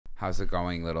How's it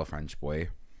going, little French boy?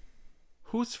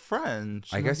 Who's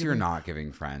French? I guess you're not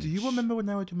giving French. Do you remember when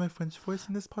I would do my French voice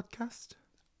in this podcast?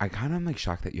 I kind of am like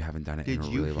shocked that you haven't done it in a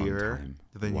really long time. Did you hear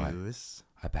the news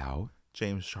about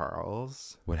James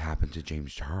Charles? What happened to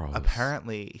James Charles?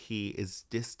 Apparently, he is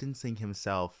distancing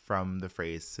himself from the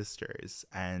phrase sisters,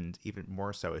 and even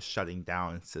more so is shutting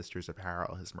down Sisters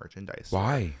Apparel, his merchandise store.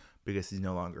 Why? Because he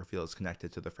no longer feels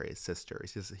connected to the phrase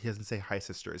sisters. He doesn't say hi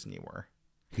sisters anymore.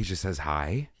 He just says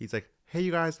hi? He's like, hey you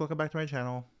guys, welcome back to my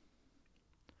channel.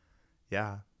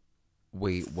 Yeah.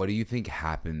 Wait, what do you think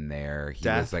happened there? He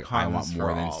Death was like, I want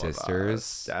more than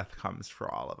sisters. Death comes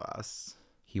for all of us.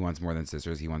 He wants more than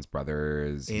sisters. He wants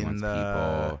brothers. He wants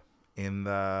people.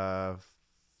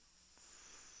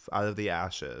 Out of the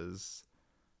ashes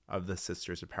of the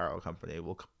Sisters Apparel Company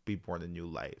will be born a new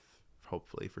life,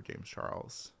 hopefully for James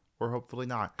Charles. Or hopefully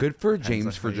not. Good for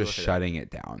James for just shutting it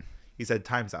down. He said,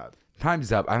 time's up.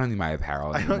 Time's up. I don't need my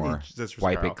apparel anymore. I don't need Sisters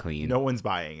Wipe Apparel. it clean. No one's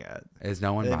buying it. Is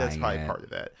no one buying it? That's probably part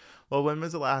of it. Well, when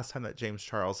was the last time that James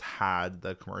Charles had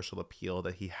the commercial appeal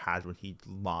that he had when he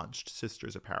launched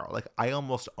Sisters Apparel? Like, I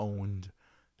almost owned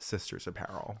Sisters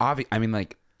Apparel. I mean,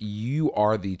 like, you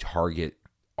are the target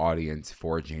audience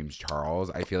for James Charles.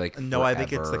 I feel like No, I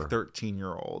think it's like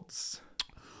 13-year-olds.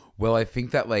 Well, I think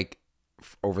that like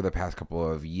over the past couple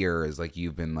of years, like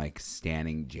you've been like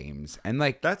standing James, and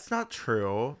like that's not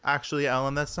true. Actually,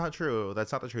 Ellen, that's not true.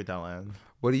 That's not the truth, Ellen.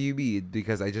 What do you mean?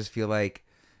 Because I just feel like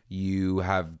you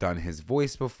have done his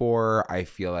voice before. I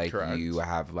feel like Correct. You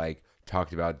have like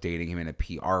talked about dating him in a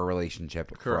PR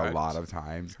relationship for a lot of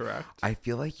times. Correct. I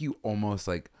feel like you almost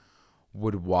like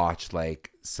would watch like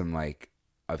some like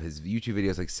of his YouTube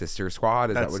videos, like Sister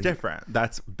Squad. That's different.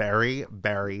 That's very,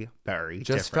 very, very just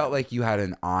different. felt like you had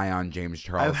an eye on James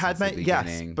Charles. I've had my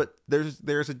beginning. yes, but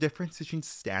there's a difference between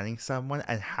standing someone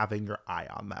and having your eye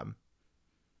on them.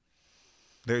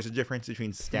 There's a difference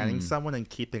between standing someone and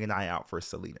keeping an eye out for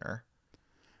Selena.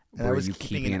 And Were I was you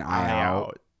keeping an eye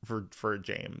out for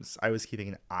James. I was keeping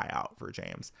an eye out for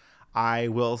James. I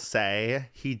will say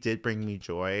he did bring me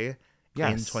joy. Yes.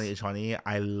 In 2020,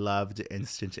 I loved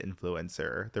Instant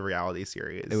Influencer, the reality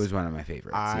series. It was one of my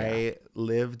favorites. I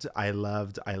lived, I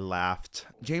loved, I laughed.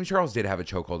 James Charles did have a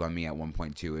chokehold on me at one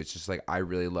point too. It's just like I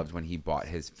really loved when he bought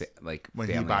his when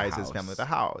he buys his family the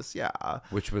house, yeah,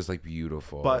 which was like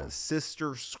beautiful. But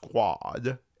Sister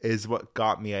Squad is what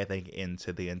got me, I think,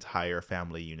 into the entire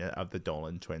family unit of the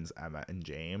Dolan twins, Emma and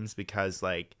James, because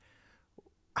like,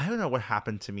 I don't know what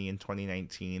happened to me in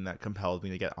 2019 that compelled me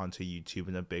to get onto YouTube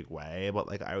in a big way, but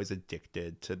like I was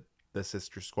addicted to the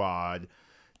Sister Squad,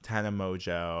 Tana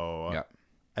Mojo. Yep.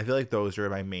 I feel like those were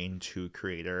my main two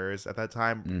creators at that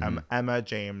time. Mm-hmm. Emma,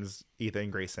 James,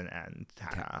 Ethan, Grayson, and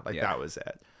Tana. Like that was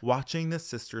it. Watching the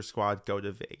Sister Squad go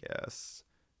to Vegas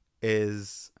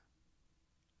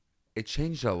it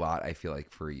changed a lot, I feel like,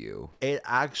 for you. It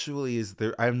actually is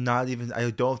there. I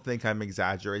don't think I'm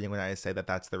exaggerating when I say that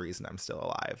that's the reason I'm still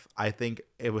alive. I think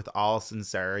with all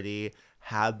sincerity,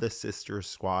 had the Sister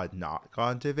Squad not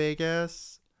gone to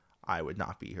Vegas, I would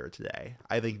not be here today.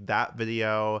 I think that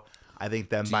video, I think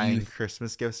them buying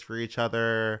Christmas gifts for each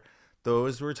other,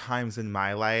 those were times in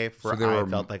my life where I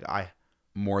felt like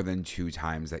more than 2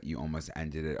 times that you almost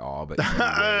ended it all, but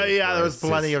yeah, there was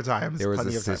plenty of times. There was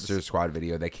a Sister Squad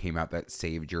video that came out that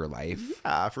saved your life.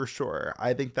 Yeah, for sure.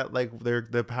 I think that like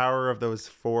the power of those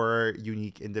 4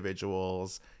 unique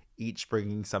individuals, each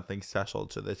bringing something special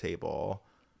to the table,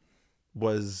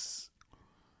 was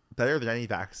better than any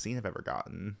vaccine I've ever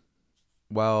gotten.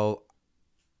 Well,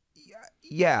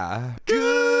 yeah.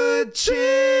 Good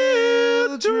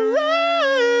children.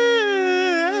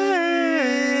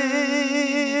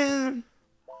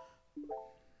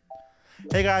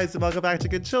 Hey guys, and welcome back to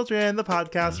Good Children, the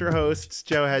podcast. Your hosts,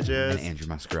 Joe Hegyes and Andrew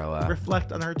Muscarella,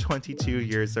 reflect on our 22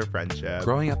 years of friendship.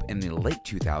 Growing up in the late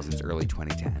 2000s, early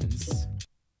 2010s.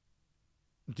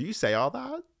 Do you say all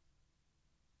that?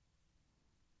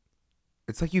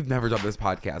 It's like you've never done this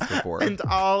podcast before. And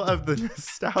all of the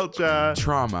nostalgia,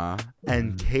 trauma,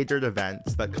 and catered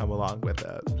events that come along with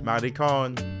it.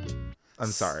 Maricon.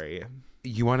 I'm sorry.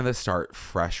 You wanted to start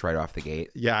fresh right off the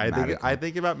gate. Yeah, I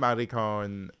think about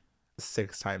Maricon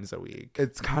 6 times a week.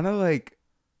 It's kind of like,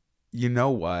 you know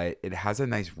what? It has a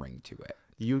nice ring to it.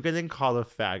 You getting called a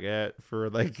faggot for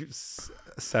like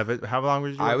 7? How long were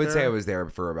you? I would say I was there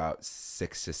for about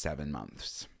 6 to 7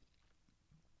 months.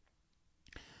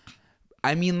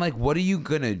 I mean, like, what are you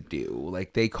gonna do?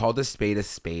 Like, they called a spade a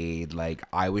spade. Like,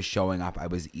 I was showing up. I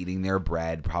was eating their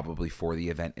bread probably for the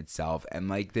event itself. And,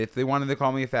 like, if they wanted to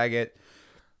call me a faggot,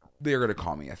 they're gonna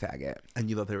call me a faggot. And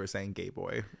you thought they were saying gay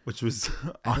boy, which was I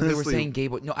thought honestly they were saying gay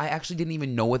boy. No, I actually didn't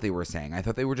even know what they were saying. I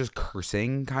thought they were just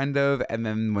cursing, kind of. And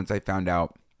then once I found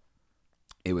out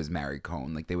it was Mary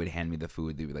Cone, like they would hand me the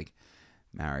food, they'd be like,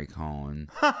 Mary Cone.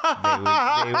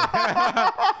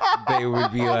 They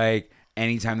would be like,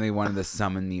 anytime they wanted to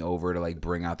summon me over to like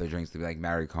bring out their drinks, they'd be like,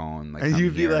 Mary Cone. Like, and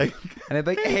you'd be like, and I'd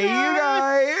be like, hey, you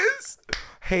guys.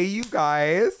 Hey, you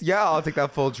guys. Yeah, I'll take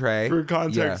that full tray. For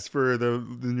context, for the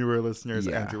newer listeners,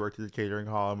 Yeah. Andrew worked at a catering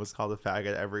hall and was called a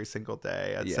faggot every single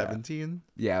day at 17.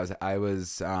 Yeah, I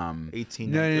was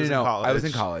 18. No. I was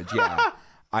in college. Yeah.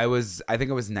 I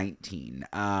think I was 19.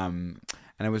 And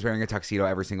I was wearing a tuxedo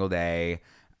every single day.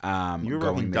 You were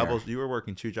working doubles. You were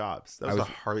working 2 jobs. That was the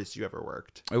hardest you ever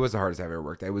worked. It was the hardest I've ever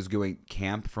worked. I was doing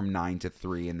camp from 9 to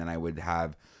 3, and then I would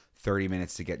have 30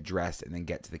 minutes to get dressed and then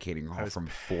get to the catering hall from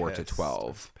 4 to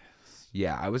 12.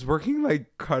 Yeah, I was working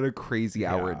like kind of crazy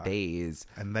hour days.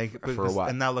 And like for what?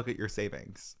 And now look at your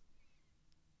savings.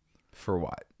 For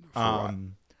what?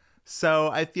 So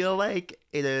I feel like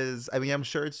it is, I mean, I'm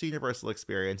sure it's a universal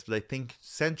experience, but I think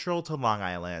central to Long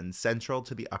Island, central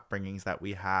to the upbringings that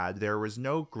we had, there was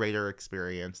no greater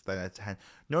experience than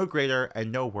no greater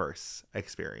and no worse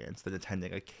experience than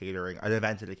attending an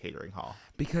event at a catering hall.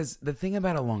 Because the thing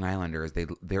about a Long Islander is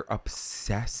they're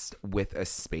obsessed with a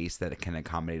space that can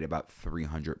accommodate about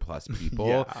 300 plus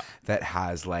people that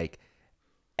has like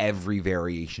every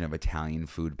variation of Italian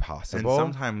food possible.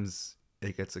 And sometimes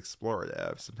it gets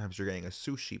explorative. Sometimes you're getting a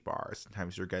sushi bar.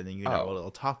 Sometimes you're getting, a little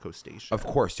taco station. Of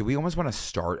course. Do we almost want to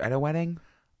start at a wedding?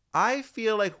 I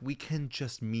feel like we can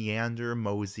just meander,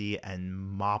 mosey, and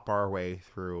mop our way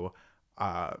through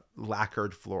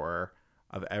lacquered floor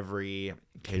of every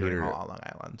catering hall on Long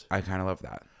Island. I kind of love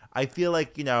that. I feel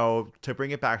like, to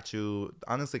bring it back to,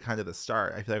 honestly, kind of the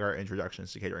start, I feel like our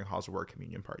introductions to catering halls were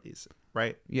communion parties,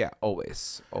 right? Yeah,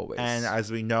 always. And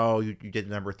as we know, you did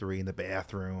number 3 in the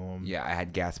bathroom. Yeah, I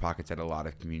had gas pockets at a lot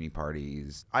of community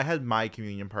parties. I had my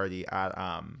communion party at,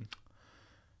 I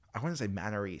want to say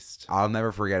Manor East. I'll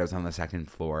never forget, it was on the 2nd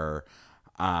floor.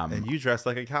 And you dressed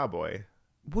like a cowboy.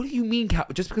 What do you mean?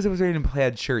 Just because I was wearing a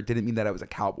plaid shirt didn't mean that I was a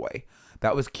cowboy.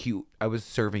 That was cute. I was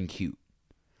serving cute.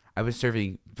 I was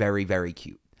serving very, very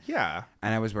cute. Yeah.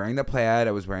 And I was wearing the plaid.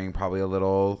 I was wearing probably a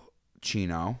little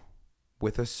chino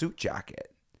with a suit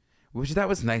jacket. That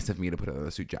was nice of me to put on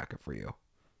a suit jacket for you.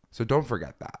 So don't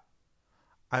forget that.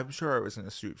 I'm sure I was in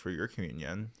a suit for your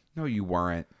communion. No, you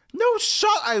weren't. No,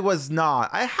 I was not.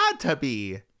 I had to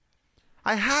be.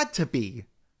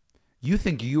 You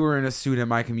think you were in a suit at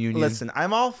my communion? Listen,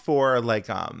 I'm all for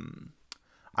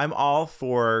I'm all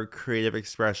for creative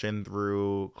expression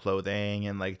through clothing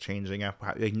and like changing up,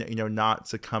 not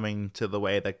succumbing to the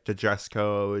way that the dress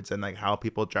codes and like how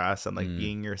people dress and like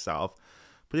being yourself.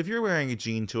 But if you're wearing a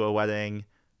jean to a wedding,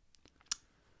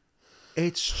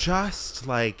 it's just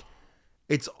like,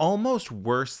 it's almost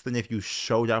worse than if you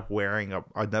showed up wearing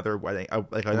another wedding,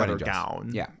 another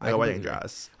gown. Yeah. Like a wedding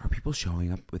dress. Are people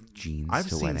showing up with jeans I've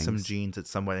to seen weddings? some jeans at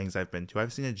some weddings I've been to.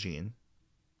 I've seen a jean.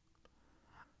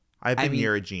 I've been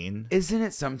near a jean. Isn't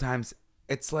it sometimes,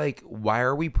 it's like, why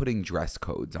are we putting dress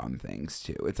codes on things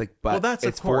too? It's like, but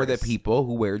it's for the people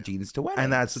who wear jeans to weddings.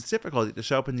 And that's what's difficult, to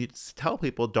show up and you tell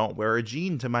people, don't wear a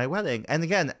jean to my wedding. And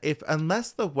again,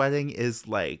 unless the wedding is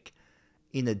like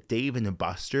in a Dave and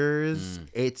Buster's,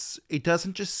 it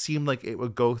doesn't just seem like it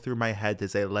would go through my head to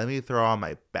say, let me throw on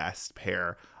my best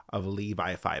pair of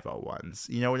Levi 501s.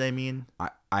 You know what I mean?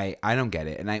 I don't get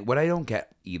it. And what I don't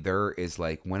get either is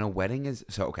like when a wedding is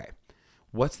okay,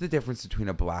 what's the difference between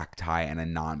a black tie and a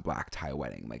non-black tie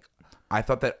wedding? Like, I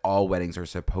thought that all weddings are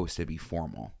supposed to be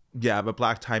formal. Yeah, but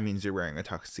black tie means you're wearing a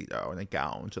tuxedo and a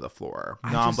gown to the floor.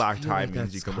 Non-black tie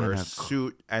means you can wear a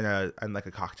suit and like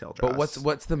a cocktail dress. But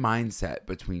what's the mindset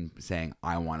between saying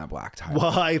I want a black tie?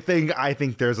 Well, I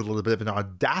think there's a little bit of an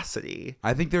audacity.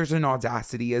 I think there's an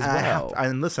audacity as well.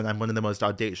 And listen, I'm one of the most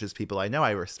audacious people I know.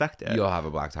 I respect it. You'll have a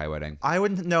black tie wedding. I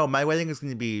wouldn't. No, my wedding is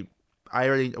going to be.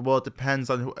 It depends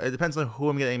on who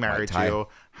I'm getting married to,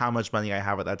 how much money I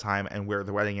have at that time, and where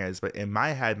the wedding is. But in my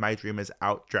head, my dream is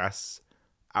outdress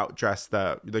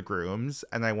the grooms,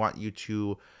 and I want you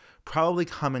to probably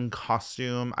come in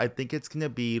costume. I think it's gonna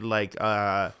be like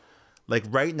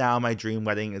right now my dream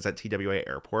wedding is at TWA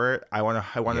Airport. I want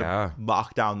to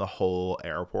lock down the whole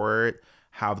airport,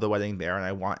 have the wedding there, and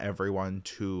I want everyone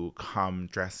to come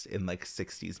dressed in like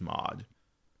 60s mod.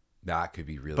 That could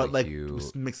be really but like cute.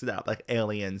 Just mix it out, like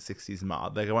alien 60s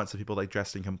mod. Like I want some people like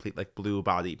dressed in complete like blue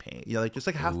body paint. Like just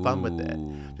like have fun with it.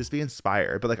 Just be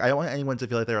inspired. But like I don't want anyone to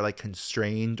feel like they're like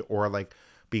constrained or like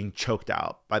being choked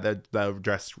out by the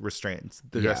dress restraints,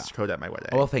 the dress code at my wedding.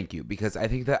 Well, thank you, because I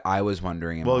think that I was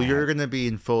wondering. Well, you're gonna be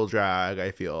in full drag. I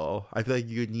feel like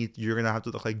you're gonna have to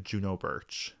look like Juno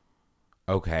Birch.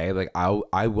 Okay, like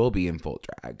I will be in full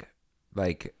drag.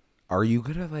 Like, are you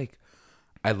gonna like?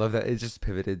 I love that it just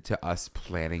pivoted to us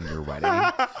planning your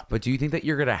wedding. But do you think that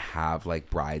you're gonna have like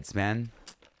bridesmen?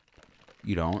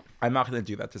 You don't? I'm not gonna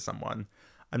do that to someone.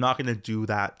 I'm not gonna do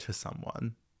that to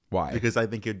someone. Why? Because I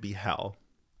think it'd be hell.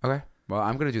 Okay. Well,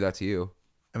 I'm gonna do that to you.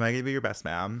 Am I gonna be your best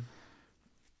man?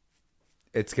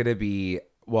 It's gonna be.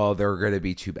 Well, there are gonna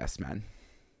be 2 best men.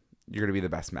 You're gonna be the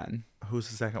best man. Who's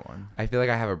the second one? I feel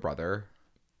like I have a brother.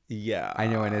 Yeah, I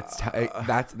know, and it's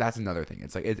that's another thing.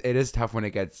 It's like it is tough when it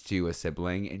gets to a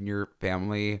sibling in your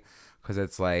family, because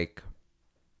it's like,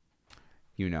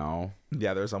 you know,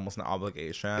 yeah, there's almost an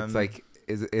obligation. It's like,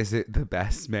 is it the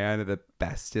best man or the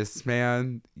bestest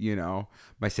man? You know,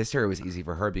 my sister, it was easy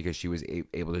for her because she was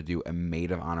able to do a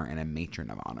maid of honor and a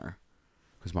matron of honor,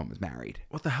 because mom was married.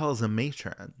 What the hell is a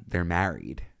matron? They're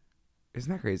married.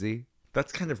 Isn't that crazy?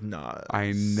 That's kind of nuts.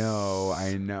 I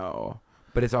know.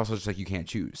 But it's also just like you can't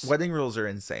choose. Wedding rules are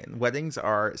insane. Weddings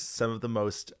are some of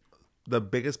the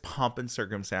biggest pomp and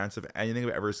circumstance of anything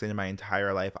I've ever seen in my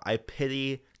entire life. I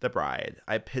pity the bride.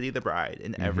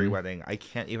 In every wedding. I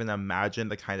can't even imagine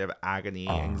the kind of agony,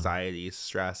 anxiety,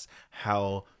 stress,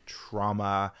 hell,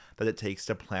 trauma that it takes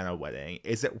to plan a wedding.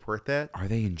 Is it worth it? Are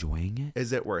they enjoying it?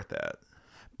 Is it worth it?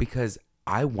 Because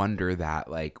I wonder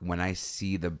that, like, when I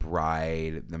see the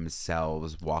bride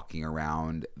themselves walking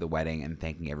around the wedding and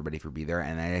thanking everybody for being there,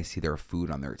 and then I see their food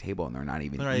on their table and they're not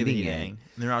even eating it.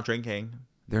 They're not drinking.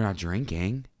 They're not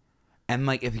drinking. And,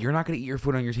 like, if you're not going to eat your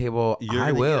food on your table,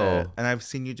 I will. will. And I've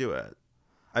seen you do it.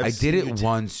 I did it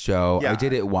once, Joe. Yeah. I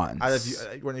did it once. Out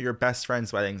of one of your best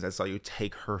friend's weddings, I saw you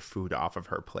take her food off of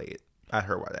her plate at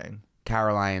her wedding.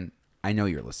 Caroline, I know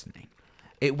you're listening.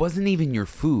 It wasn't even your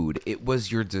food. It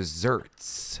was your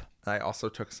desserts. I also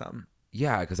took some.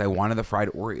 Yeah, because I wanted the fried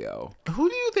Oreo. Who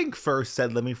do you think first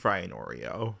said, let me fry an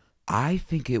Oreo? I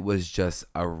think it was just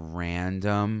a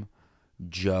random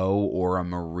Joe or a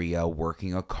Maria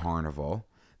working a carnival.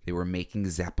 They were making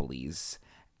Zeppelis,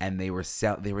 and they were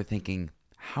thinking,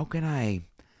 how can I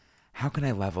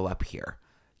level up here?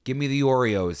 Give me the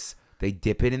Oreos. They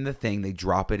dip it in the thing, they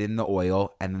drop it in the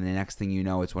oil, and then the next thing you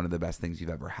know, it's one of the best things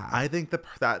you've ever had. I think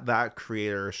that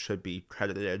creator should be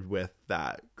credited with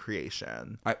that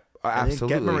creation. Absolutely.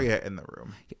 Get Maria in the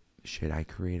room. Should I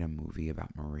create a movie about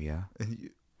Maria?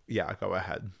 Yeah, go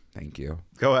ahead. Thank you.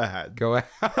 Go ahead. Now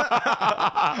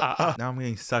I'm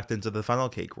getting sucked into the funnel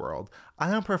cake world. I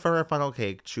don't prefer a funnel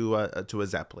cake to a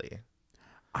Zeppeli.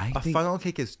 A funnel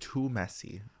cake is too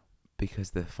messy.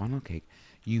 Because the funnel cake,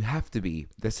 you have to be,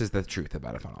 this is the truth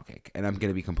about a funnel cake, and I'm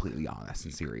going to be completely honest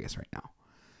and serious right now.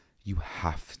 You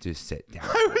have to sit down.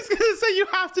 I was going to say you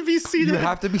have to be seated. You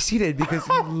have to be seated because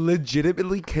you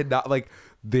legitimately cannot, like,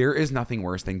 there is nothing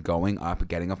worse than going up,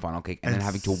 getting a funnel cake, and then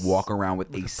having to walk around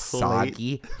with a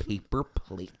soggy paper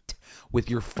plate with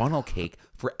your funnel cake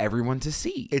for everyone to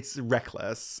see. It's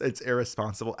reckless. It's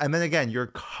irresponsible. And then again, you're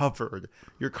covered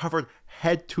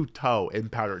head to toe in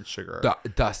powdered sugar.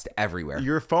 Dust everywhere.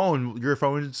 Your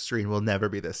phone screen will never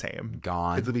be the same.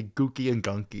 Gone. It'll be gooky and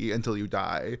gunky until you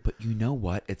die. But you know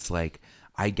what? It's like,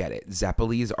 I get it.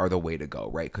 Zeppelis are the way to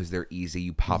go, right? Because they're easy.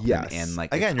 You pop them in,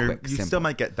 like, again, you still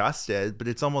might get dusted, but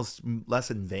it's almost less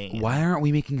in vain. Why aren't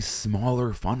we making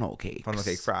smaller funnel cakes? Funnel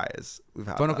cake fries. We've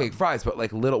had funnel cake fries, but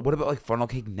like little. What about like funnel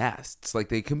cake nests? Like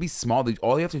they can be small.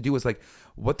 All you have to do is like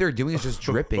what they're doing is just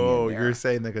dripping. Oh, in there. You're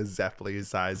saying like a Zeppeli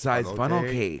size funnel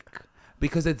cake.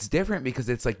 Because it's different. Because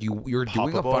it's like you're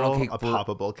doing a funnel cake,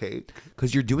 poppable cake.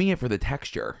 Because you're doing it for the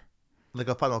texture, like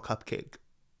a funnel cupcake.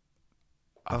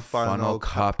 A funnel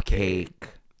cupcake.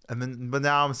 But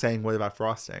now I'm saying, what about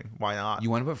frosting? Why not? You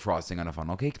want to put frosting on a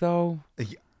funnel cake, though?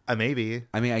 Maybe.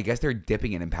 I mean, I guess they're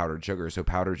dipping it in powdered sugar, so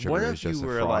powdered sugar is just a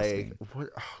frosting. Oh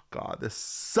God, this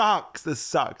sucks.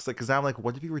 Like, because I'm like,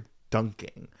 what if you were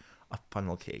dunking a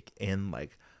funnel cake in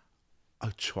like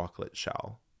a chocolate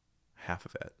shell, half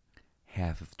of it,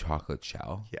 half of chocolate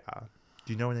shell? Yeah.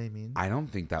 Do you know what I mean? I don't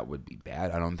think that would be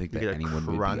bad. I don't think that anyone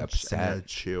would be upset. And a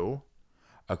chew.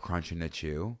 A crunch and a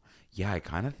chew. Yeah, I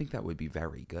kind of think that would be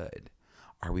very good.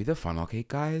 Are we the funnel cake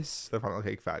guys? The funnel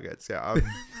cake faggots, yeah.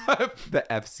 The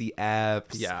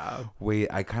FCFs. Yeah. Wait,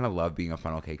 I kind of love being a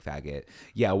funnel cake faggot.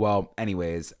 Yeah, well,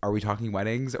 anyways, are we talking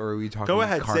weddings or are we talking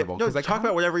carnival? Talk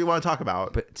about whatever you want to talk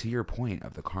about. But to your point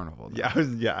of the carnival. Though,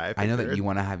 yeah. I know that you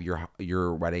want to have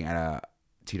your wedding at a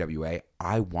TWA.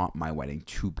 I want my wedding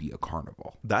to be a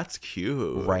carnival. That's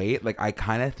cute. Right? Like, I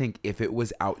kind of think if it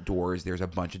was outdoors, there's a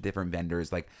bunch of different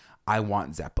vendors. Like, I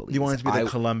want Zeppelins. You want it to be the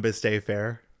Columbus Day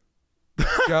Fair?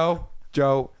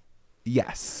 Joe,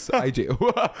 yes, I do.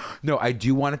 No, I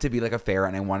do want it to be like a fair,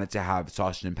 and I want it to have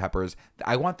sausage and peppers.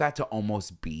 I want that to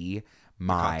almost be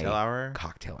my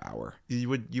cocktail hour.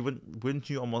 Wouldn't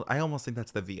you almost? I almost think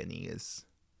that's the Viennese.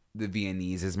 The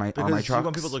Viennese is my because trucks. You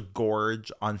want people to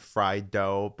gorge on fried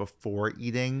dough before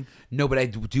eating. No, but I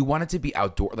do want it to be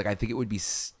outdoor. Like, I think it would be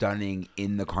stunning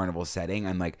in the carnival setting,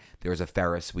 and like there's a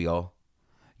Ferris wheel.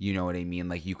 You know what I mean?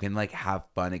 Like, you can like have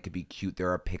fun. It could be cute.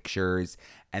 There are pictures,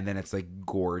 and then it's like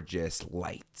gorgeous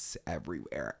lights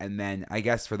everywhere. And then I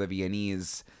guess for the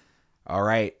Viennese, all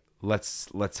right, let's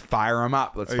fire them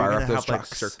up. Let's fire up those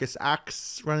trucks. Like circus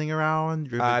acts running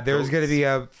around. There's gonna be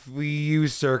a few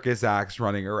circus acts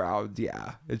running around.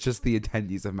 Yeah, it's just the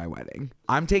attendees of my wedding.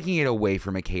 I'm taking it away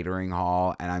from a catering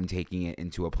hall, and I'm taking it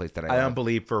into a place that I don't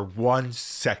believe for 1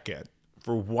 second.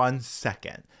 For 1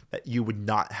 second that you would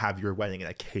not have your wedding in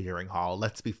a catering hall.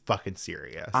 Let's be fucking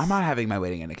serious. I'm not having my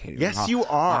wedding in a catering hall. Yes, you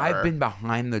are. I've been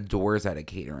behind the doors at a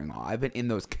catering hall. I've been in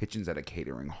those kitchens at a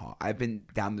catering hall. I've been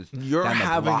down the You're down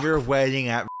having the your wedding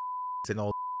at an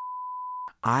old.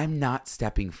 I'm not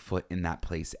stepping foot in that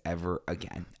place ever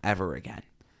again. Ever again.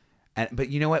 But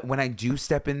you know what? When I do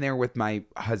step in there with my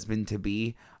husband to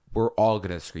be, we're all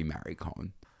gonna scream Mary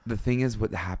Cone. The thing is,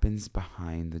 what happens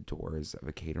behind the doors of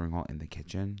a catering hall in the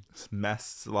kitchen? It's mess,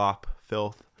 slop,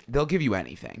 filth. They'll give you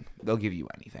anything. They'll give you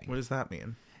anything. What does that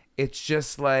mean? It's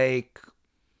just like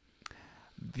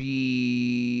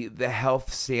the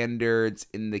health standards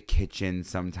in the kitchen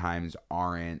sometimes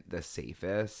aren't the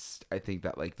safest. I think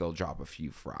that like they'll drop a few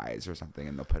fries or something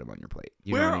and they'll put them on your plate.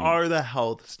 You know what I mean? Are the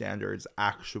health standards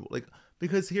actual? Like,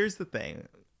 because here's the thing.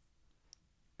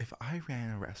 If I ran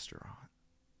a restaurant,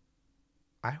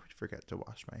 I would forget to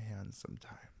wash my hands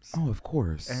sometimes. Oh, of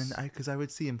course. And because I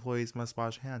would see employees must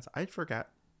wash hands. I'd forget.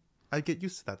 I'd get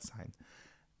used to that sign.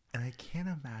 And I can't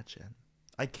imagine.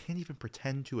 I can't even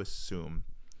pretend to assume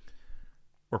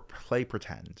or play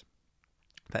pretend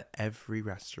that every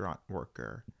restaurant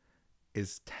worker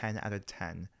is 10 out of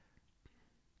 10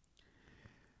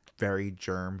 very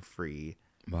germ-free,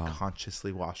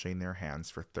 consciously washing their hands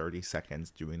for 30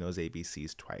 seconds, doing those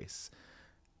ABCs twice.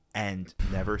 And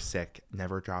never sick,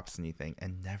 never drops anything,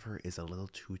 and never is a little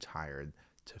too tired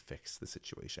to fix the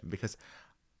situation. Because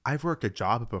I've worked a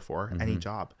job before, any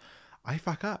job. I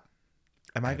fuck up.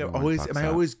 Am I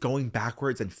always going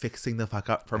backwards and fixing the fuck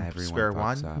up from square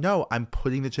one? No, I'm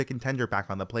putting the chicken tender back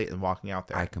on the plate and walking out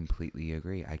there. I completely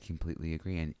agree.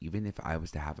 And even if I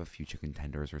was to have a few chicken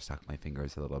tenders or suck my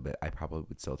fingers a little bit, I probably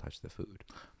would still touch the food.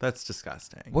 That's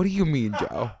disgusting. What do you mean,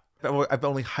 Joe? I've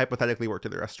only hypothetically worked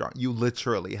at the restaurant. You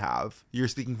literally have. You're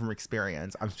speaking from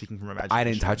experience. I'm speaking from imagination. I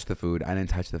didn't touch the food.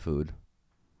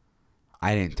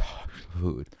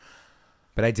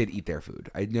 But I did eat their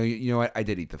food. You know what? I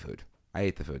did eat the food. I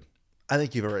ate the food. I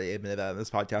think you've already admitted that in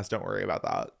this podcast. Don't worry about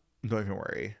that. Don't even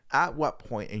worry. At what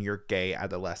point in your gay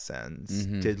adolescence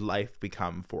did life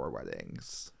become 4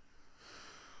 weddings?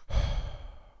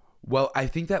 Well, I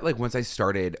think that like once I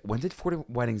started, when did 4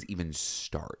 weddings even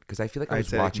start? Because I feel like I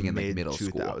was watching in like middle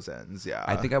school. 2000s, yeah.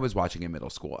 I think I was watching in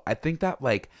middle school. I think that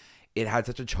like it had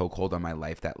such a chokehold on my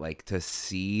life that like to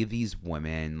see these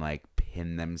women like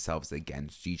pin themselves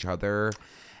against each other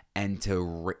and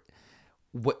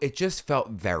it just felt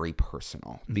very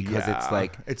personal because it's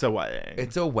like it's a wedding.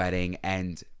 It's a wedding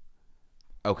and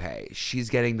okay, she's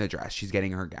getting the dress. She's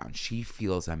getting her gown. She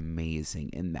feels amazing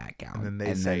in that gown. And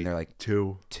then they're like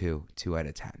 2 out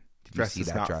of 10. Did dress you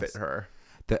see does that not dress? fit her.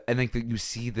 And like you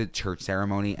see the church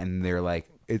ceremony, and they're like,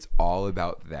 it's all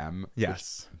about them.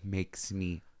 Yes, which makes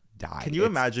me die. Can you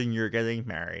imagine you're getting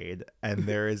married, and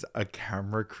there is a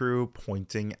camera crew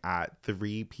pointing at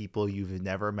 3 people you've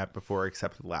never met before,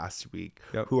 except last week,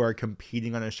 who are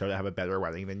competing on a show to have a better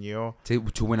wedding than you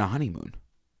to win a honeymoon?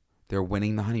 They're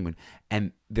winning the honeymoon.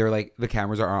 And they're like, the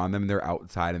cameras are on them. And they're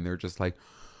outside. And they're just like,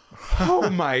 oh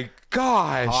my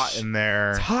gosh. It's hot in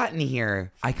there. It's hot in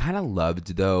here. I kind of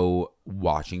loved, though,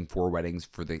 watching 4 weddings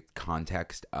for the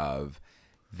context of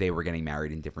they were getting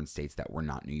married in different states that were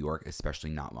not New York, especially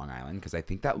not Long Island. Because I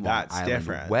think that Long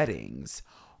Island weddings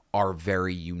are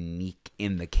very unique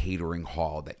in the catering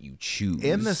hall that you choose.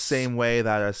 In the same way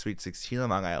that a Sweet 16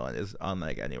 on Long Island is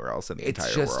unlike anywhere else in the entire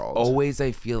world. It's just always,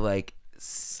 I feel like,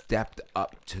 stepped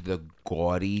up to the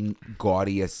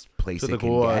gaudiest place it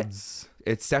can get.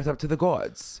 It's stepped up to the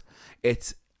gods.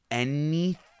 It's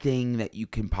anything that you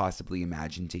can possibly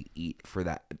imagine to eat for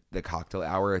the cocktail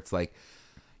hour. It's like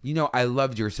You know, I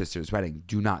loved your sister's wedding.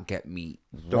 Do not get me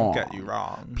wrong. Don't get you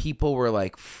wrong. People were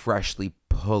like freshly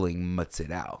pulling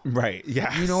mozzarella. Right.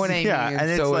 Yeah. You know what I mean?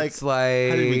 And so it's like,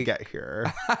 how did we get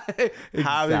here? Exactly.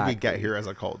 How did we get here as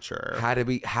a culture? How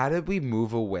did we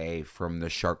move away from the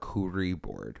charcuterie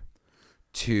board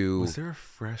to? Was there a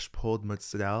fresh pulled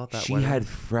mozzarella? She had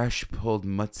fresh pulled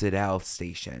mozzarella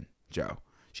station, Joe.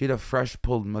 She had a fresh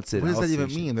pulled mozzarella. What does that even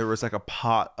station. mean? There was like a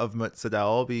pot of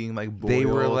mozzarella being like boiled.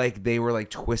 They were like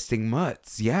twisting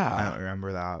mutts. Yeah. I don't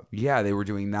remember that. Yeah, they were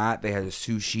doing that. They had a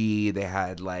sushi. They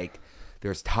had like,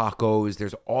 there's tacos.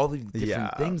 There's all these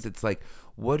different things. It's like,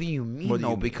 what do you mean?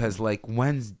 No, because like,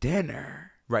 when's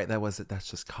dinner? Right. That's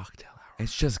just cocktail hour.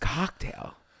 It's just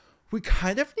cocktail. We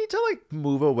kind of need to like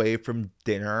move away from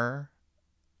dinner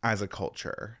as a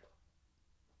culture.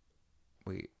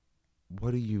 Wait.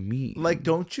 What do you mean? Like,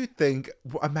 don't you think,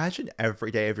 imagine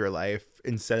every day of your life,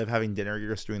 instead of having dinner,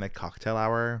 you're just doing like cocktail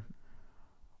hour.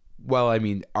 Well, I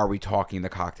mean, are we talking the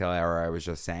cocktail hour I was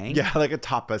just saying? Yeah, like a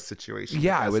tapas situation.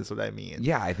 Yeah, that's what I mean.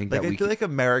 Yeah, I think like, that I feel like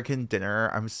American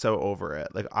dinner, I'm so over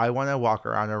it. Like, I want to walk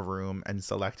around a room and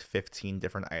select 15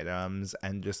 different items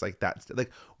and just like that.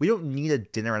 Like, we don't need a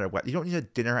dinner at a wedding. You don't need a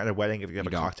dinner at a wedding if you have a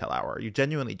cocktail hour. You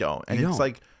genuinely don't. And it's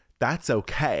like, that's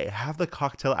okay. Have the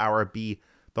cocktail hour be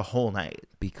the whole night.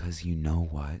 Because you know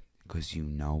what?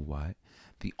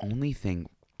 The only thing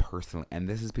personally, and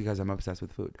this is because I'm obsessed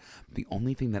with food, the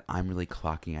only thing that I'm really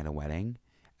clocking at a wedding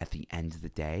at the end of the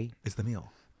day is the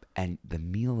meal. And the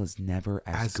meal is never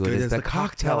as good as the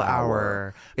cocktail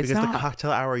hour. Because the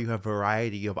cocktail hour, you have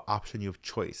variety, you have option, you have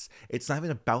choice. It's not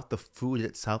even about the food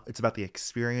itself. It's about the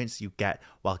experience you get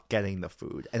while getting the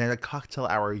food. And at a cocktail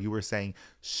hour, you were saying,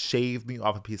 shave me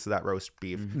off a piece of that roast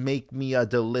beef. Make me a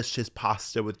delicious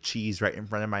pasta with cheese right in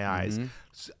front of my eyes.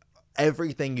 So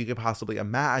everything you could possibly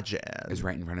imagine is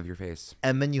right in front of your face.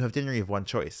 And then you have dinner, you have one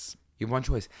choice. You have one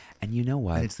choice. And you know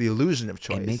what? And it's the illusion of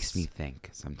choice. It makes me think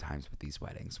sometimes with these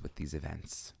weddings, with these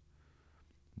events,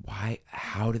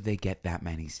 how did they get that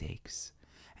many steaks?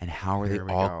 And how are they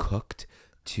all cooked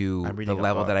to the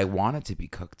level that I want it to be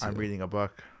cooked to? I'm reading a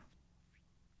book.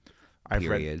 I've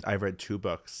read 2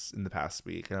 books in the past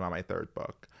week, and I'm on my 3rd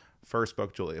book. First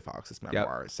book, Julia Fox's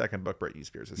memoir. Yep. Second book, Britney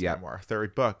Spears' memoir.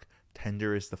 Third book,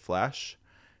 Tender is the Flesh.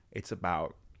 It's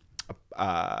about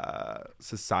a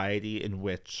society in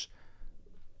which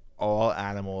all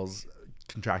animals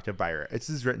contract a virus. This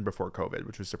is written before COVID,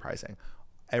 which was surprising.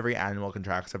 Every animal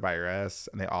contracts a virus,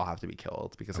 and they all have to be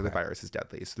killed because the virus is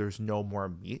deadly. So there's no more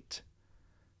meat.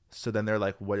 So then they're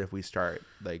like, what if we start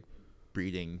like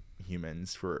breeding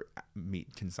humans for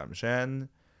meat consumption?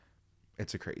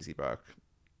 It's a crazy book.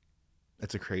 I'm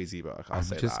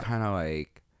just kind of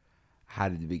like, how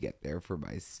did we get there for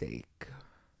my steak?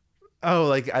 Oh,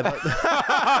 like I thought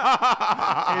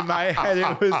in my head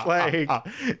it was like,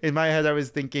 in my head I was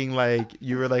thinking like,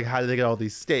 you were like, how did they get all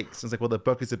these steaks? I was like, well, the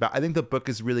book is about, I think the book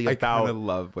is really about. I kind of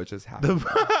love what just happened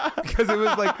because it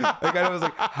was like I was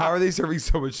like, how are they serving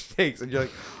so much steaks? And you're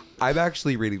like, I'm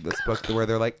actually reading this book where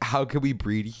they're like, how can we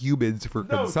breed humans for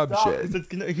consumption?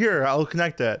 Here, I'll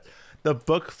connect it. The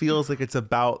book feels like it's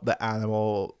about the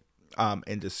animal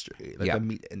industry, like the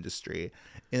meat industry,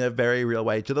 in a very real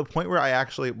way, to the point where I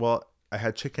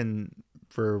had chicken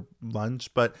for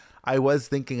lunch, but I was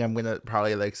thinking I'm gonna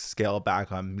probably like scale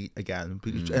back on meat again,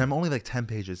 and I'm only like 10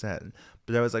 pages in,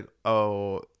 but I was like,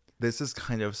 oh, this is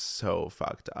kind of so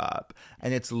fucked up.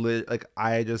 And it's like,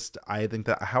 I think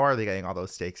that, how are they getting all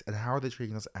those steaks, and how are they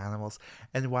treating those animals,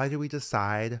 and why have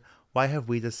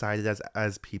we decided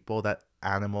as people that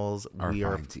animals we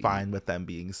are fine with them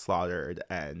being slaughtered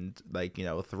and like, you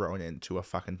know, thrown into a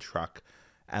fucking truck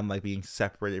and like being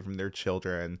separated from their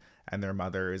children and their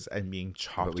mothers and being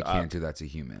chopped up. But we can't do that to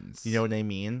humans. You know what I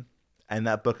mean? And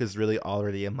that book is really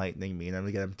already enlightening me, and I'm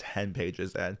gonna get them 10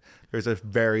 pages in. There's a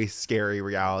very scary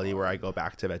reality where I go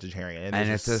back to vegetarian, and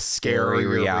it's a scary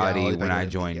reality when I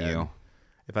join you.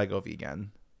 If I go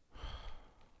vegan,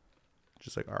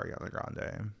 just like Ariana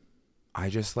Grande. I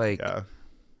just like,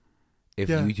 if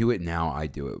you do it now, I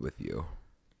do it with you.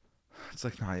 It's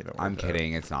like not even worth I'm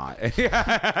kidding. It's not.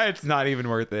 It's not even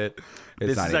worth it.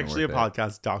 This is actually a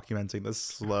podcast documenting the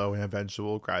slow and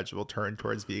eventual gradual turn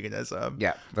towards veganism.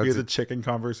 Yeah. We had a chicken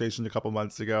conversation a couple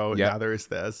months ago. Now there's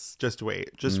this. Just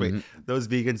wait. Wait. Those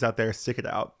vegans out there, stick it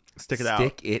out. Stick it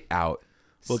out.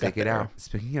 We'll stick it out.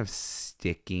 Speaking of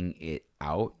sticking it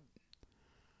out,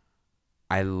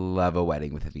 I love a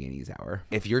wedding with a Viennese hour.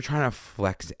 If you're trying to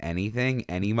flex anything,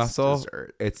 any muscle,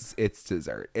 it's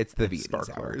dessert. It's the Viennese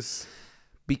hour.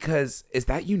 Because is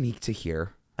that unique to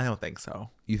here? I don't think so.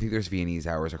 You think there's Viennese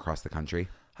hours across the country?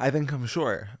 I'm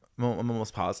sure. I'm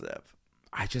almost positive.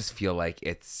 I just feel like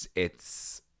it's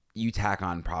you tack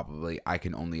on probably, I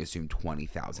can only assume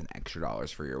 $20,000 extra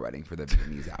dollars for your wedding for the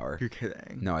Viennese hour. You're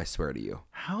kidding. No, I swear to you.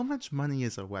 How much money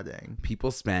is a wedding?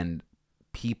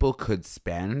 People could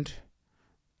spend,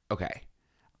 okay,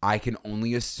 I can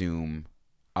only assume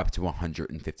up to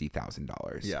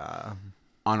 $150,000. Yeah.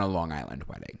 On a Long Island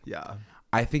wedding. Yeah.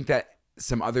 I think that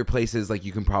some other places, like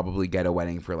you can probably get a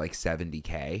wedding for like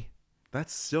 $70K.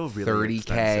 That's still really $30K.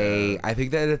 expensive. I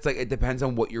think that it's like, it depends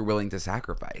on what you're willing to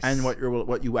sacrifice and what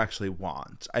you actually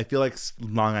want. I feel like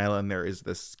Long Island, there is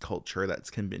this culture that's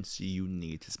convinced you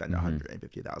need to spend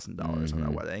 $150,000 on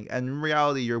a wedding, and in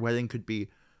reality, your wedding could be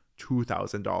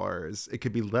 $2,000. It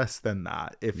could be less than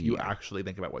that if you actually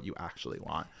think about what you actually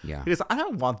want. Yeah, because I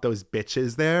don't want those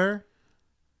bitches there.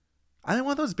 I don't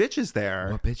want those bitches there.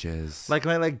 What bitches? Like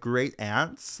my great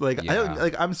aunts. Like I don't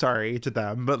like. I'm sorry to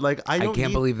them, but like I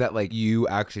can't believe that like you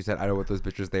actually said I don't want those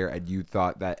bitches there, and you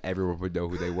thought that everyone would know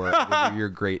who they were. They were your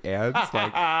great aunts.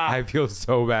 Like I feel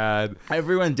so bad.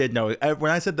 Everyone did know.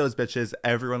 When I said those bitches,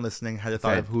 everyone listening had a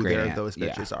thought of who those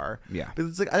bitches are. Yeah, but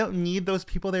it's like I don't need those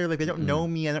people there. Like they don't know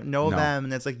me. I don't know them,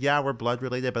 and it's like we're blood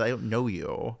related, but I don't know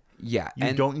you. Yeah,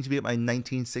 you don't need to be at my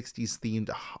 1960s themed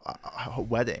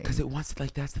wedding. Because it wants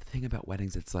like that's the thing about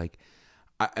weddings. It's like,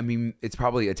 I mean, it's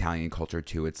probably Italian culture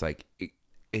too. It's like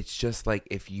it's just like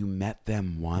if you met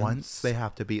them once, they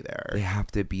have to be there. They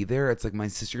have to be there. It's like my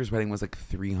sister's wedding was like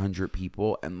 300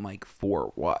 people, and like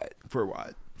for what? For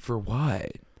what? For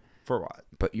what? For what?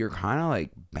 But you're kind of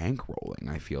like bankrolling.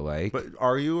 I feel like. But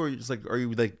are you, or just like, are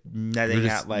you like netting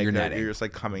at like you're netting. You're just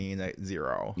like coming in at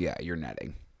zero? Yeah, you're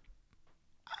netting.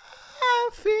 I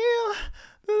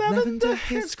feel lavender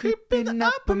haze creeping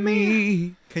up on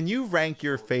me. Can you rank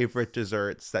your favorite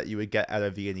desserts that you would get at a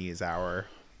Viennese hour?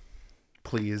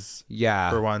 Please. Yeah.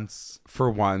 For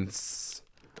once.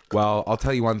 Well, I'll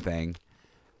tell you one thing.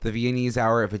 The Viennese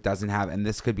hour, if it doesn't have, and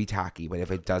this could be tacky, but if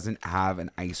it doesn't have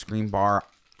an ice cream bar,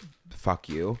 fuck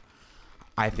you.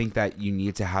 I think that you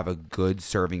need to have a good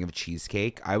serving of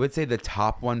cheesecake. I would say the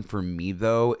top one for me,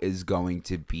 though, is going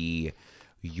to be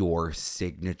your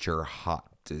signature hot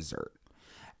dessert.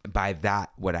 By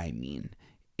that, what I mean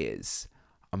is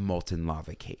a molten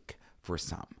lava cake for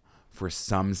some. For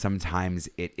some, sometimes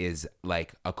it is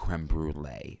like a creme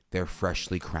brulee. They're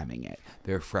freshly creming it.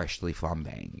 They're freshly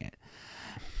flambeing it.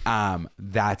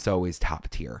 That's always top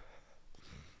tier.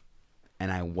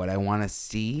 And what I want to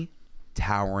see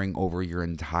towering over your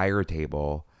entire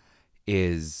table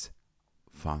is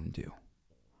fondue.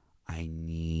 I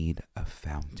need a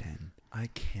fountain. I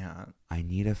can't. I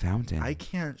need a fountain. I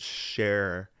can't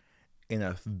share in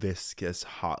a viscous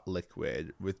hot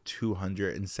liquid with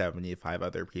 275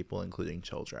 other people, including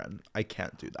children. I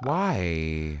can't do that.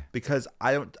 Why? Because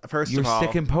I don't. You're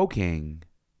stick and poking.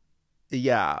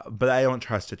 Yeah, but I don't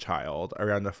trust a child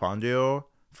around a fondue,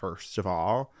 first of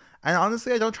all. And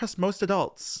honestly, I don't trust most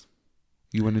adults.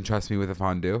 You wouldn't trust me with a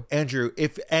fondue? Andrew,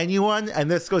 if anyone, and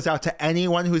this goes out to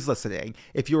anyone who's listening,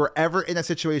 if you were ever in a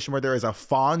situation where there is a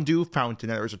fondue fountain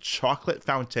and there is a chocolate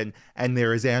fountain and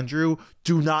there is Andrew,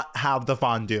 do not have the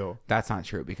fondue. That's not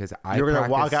true because you're going to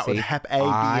walk out with Hep A, B,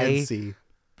 and C.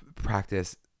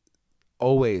 Practice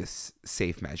always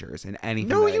safe meures in anything.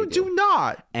 No, you do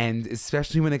not. And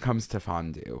especially when it comes to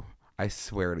fondue, I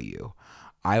swear to you,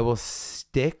 I will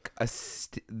stick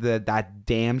that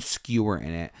damn skewer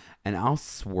in it and I'll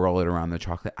swirl it around the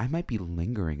chocolate. I might be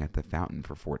lingering at the fountain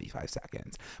for 45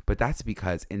 seconds, but that's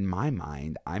because in my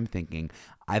mind, I'm thinking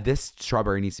this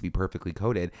strawberry needs to be perfectly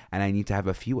coated and I need to have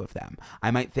a few of them.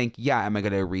 I might think, am I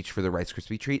going to reach for the Rice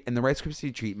Krispie treat? And the Rice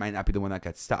Krispie treat might not be the one that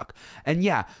gets stuck. And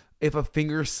if a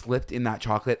finger slipped in that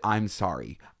chocolate, I'm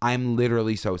sorry. I'm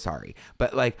literally so sorry.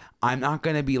 But like, I'm not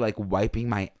going to be like wiping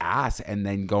my ass and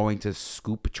then going to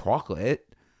scoop chocolate.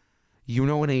 You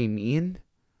know what I mean?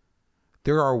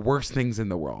 There are worse things in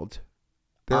the world.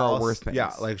 There are worse things.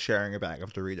 Yeah, like sharing a bag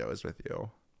of Doritos with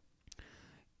you.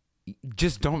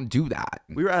 Just don't do that.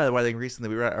 We were at a wedding recently.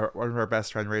 We were at one of our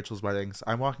best friend Rachel's weddings.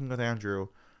 I'm walking with Andrew.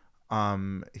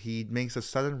 He makes a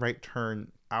sudden right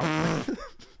turn out.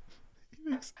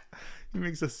 He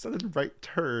makes a sudden right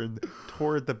turn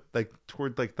toward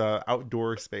the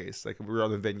outdoor space. Like we were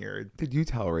on the vineyard. Did you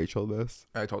tell Rachel this?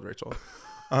 I told Rachel.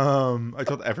 I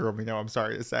told everyone we know, I'm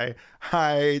sorry to say.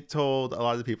 I told a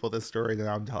lot of people this story that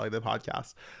I'm telling the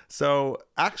podcast. So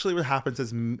actually what happens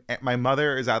is my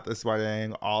mother is at this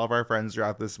wedding. All of our friends are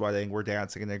at this wedding. We're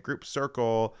dancing in a group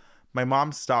circle. My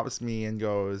mom stops me and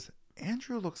goes,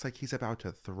 Andrew looks like he's about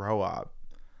to throw up.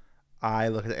 I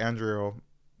look at Andrew.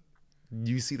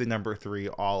 You see the number 3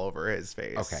 all over his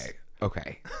face.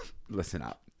 Okay. Listen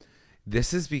up.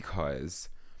 This is because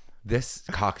This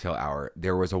cocktail hour,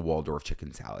 there was a Waldorf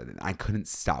chicken salad, and I couldn't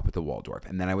stop with the Waldorf.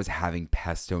 And then I was having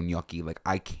pesto gnocchi. Like,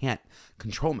 I can't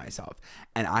control myself.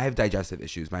 And I have digestive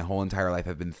issues. My whole entire life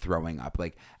I've been throwing up,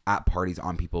 like, at parties,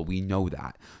 on people. We know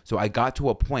that. So I got to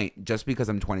a point, just because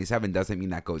I'm 27 doesn't mean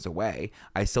that goes away.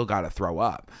 I still got to throw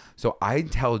up. So I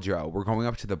tell Joe, we're going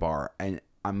up to the bar, and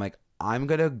I'm like, I'm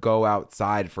going to go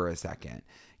outside for a second.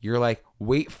 You're like,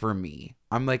 wait for me.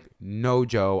 I'm like, no,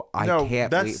 Joe, I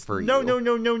can't wait for you.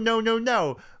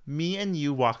 No. Me and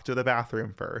you walked to the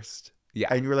bathroom first. Yeah.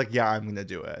 And you were like, yeah, I'm going to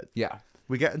do it. Yeah.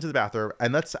 We get into the bathroom,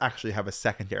 and let's actually have a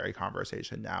secondary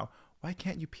conversation now. Why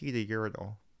can't you pee at a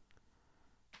urinal?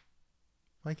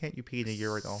 Why can't you pee in a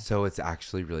urinal? So it's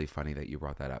actually really funny that you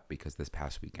brought that up, because this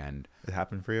past weekend... It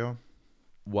happened for you?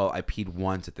 Well, I peed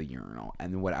once at the urinal.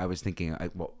 And what I was thinking,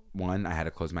 one, I had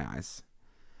to close my eyes.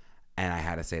 And I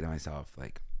had to say to myself,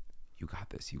 like, you got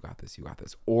this, you got this, you got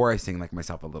this. Or I sing like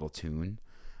myself a little tune.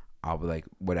 I'll be like,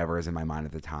 whatever is in my mind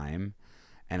at the time.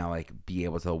 And I'll like be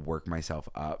able to work myself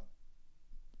up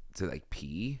to like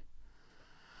pee.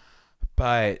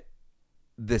 But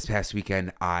this past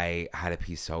weekend, I had to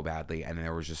pee so badly. And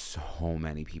there was just so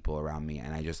many people around me.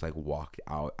 And I just like walked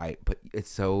out. But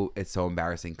it's so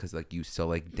embarrassing, because like you still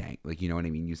like dang, like, you know what I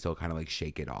mean? You still kind of like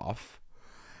shake it off.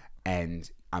 And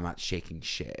I'm not shaking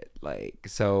shit. Like,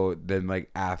 so then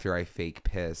like after I fake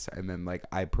piss, and then like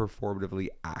I performatively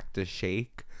act a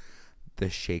shake, the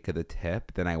shake of the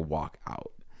tip, then I walk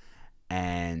out.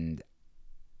 And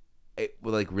it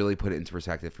will like really put it into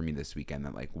perspective for me this weekend,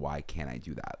 that like, why can't I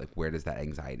do that? Like, where does that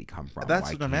anxiety come from? That's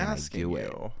why what I'm can't asking I do you.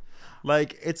 it?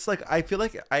 Like, it's like, I feel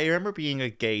like I remember being a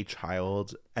gay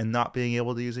child and not being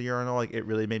able to use a urinal. Like, it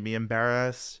really made me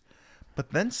embarrassed.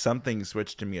 But then something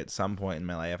switched in me at some point in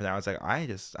my life, and I was like, I'm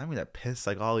gonna piss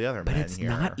like all the other men here. But it's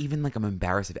not even like I'm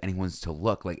embarrassed if anyone's to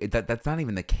look. Like, that's not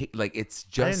even the case. Like, it's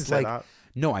just like,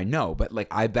 no, I know, but like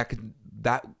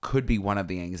that could be one of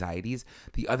the anxieties.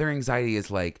 The other anxiety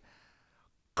is like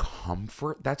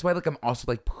comfort. That's why like I'm also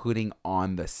like putting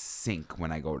on the sink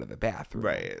when I go to the bathroom,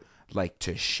 right? Like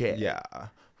to shit. Yeah.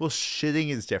 Well, shitting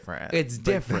is different. It's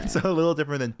different. It's a little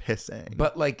different than pissing.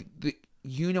 But like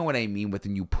you know what I mean with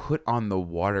when you put on the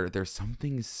water, there's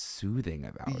something soothing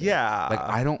about it. Yeah. Like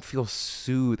I don't feel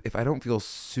soothed. If I don't feel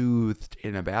soothed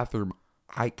in a bathroom,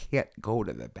 I can't go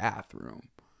to the bathroom.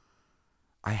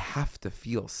 I have to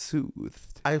feel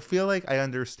soothed. I feel like I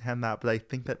understand that, but I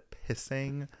think that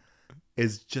pissing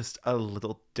is just a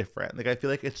little different. Like, I feel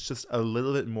like it's just a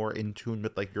little bit more in tune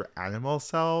with like your animal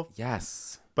self.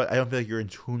 Yes. But I don't feel like you're in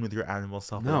tune with your animal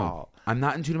self at all. I'm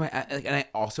not in tune with my, like, and I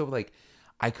also like,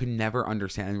 I could never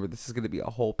understand, where this is going to be a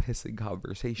whole pissing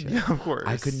conversation. Yeah, of course.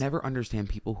 I could never understand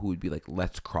people who would be like,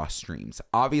 let's cross streams.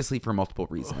 Obviously for multiple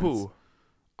reasons. Who?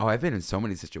 Oh, I've been in so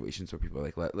many situations where people are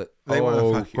like,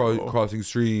 crossing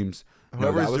streams.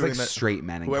 No, that was like straight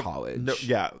men in college. No,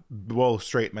 yeah, well,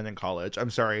 straight men in college.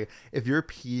 I'm sorry. If you're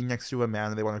peeing next to a man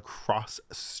and they want to cross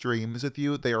streams with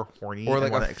you, they are horny. Or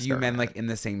like a few men like in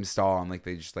the same stall, and like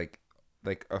they just like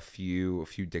a few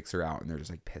dicks are out and they're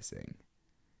just like pissing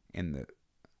in the.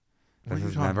 That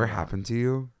has never happened to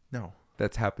you? No.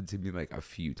 That's happened to me like a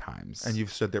few times. And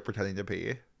you've stood there pretending to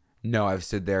pee? No, I've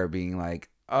stood there being like,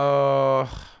 oh,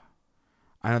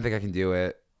 I don't think I can do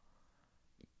it.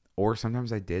 Or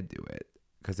sometimes I did do it,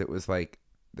 because it was like,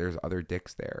 there's other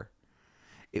dicks there.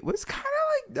 It was kind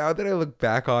of like, now that I look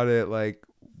back on it, like,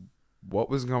 what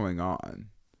was going on?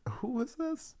 Who was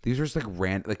this? These were just like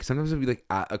random, like sometimes it would be like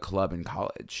at a club in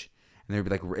college, and there'd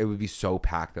be like, it would be so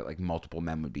packed that like multiple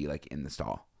men would be like in the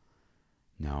stall.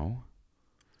 No.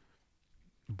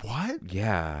 What?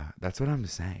 Yeah, that's what I'm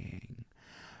saying.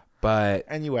 But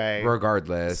anyway,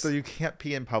 regardless, so you can't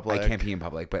pee in public. I can't pee in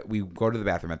public, but we go to the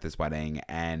bathroom at this wedding,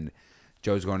 and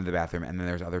Joe's going to the bathroom, and then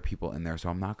there's other people in there, so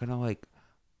I'm not gonna like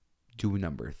do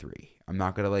number 3. I'm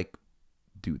not gonna like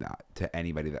do that to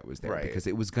anybody that was there, right? Because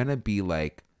it was gonna be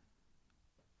like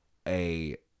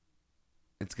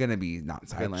it's gonna be not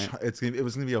silent. It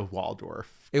was gonna be a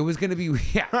Waldorf. It was gonna be,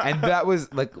 yeah, and that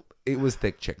was like, it was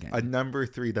thick chicken. A number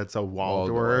 3 that's a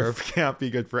Waldorf can't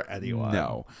be good for anyone.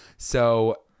 No.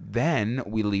 So then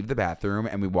we leave the bathroom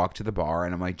and we walk to the bar,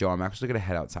 and I'm like, Joe, I'm actually gonna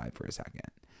head outside for a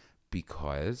second,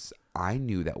 because I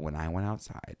knew that when I went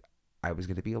outside, I was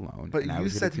gonna be alone. But and you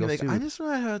said to me like, I just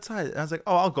want to head outside, and I was like,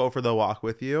 oh, I'll go for the walk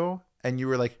with you, and you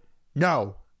were like,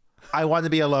 no, I want to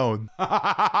be alone. And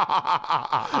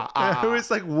I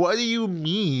was like, what do you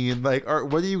mean? Like, or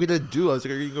what are you gonna do? I was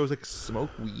like, are you gonna go like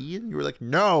smoke weed? And you were like,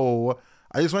 no,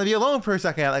 I just want to be alone for a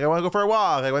second. Like, I want to go for a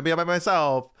walk. I want to be by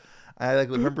myself. And I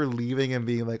like remember leaving and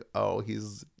being like, oh,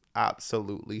 he's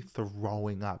absolutely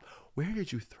throwing up. Where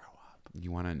did you throw up?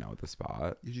 You want to know the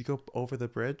spot? Did you go over the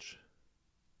bridge?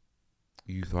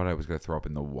 You thought I was going to throw up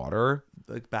in the water?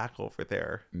 Like back over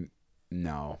there.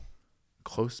 No.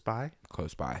 Close by?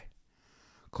 Close by.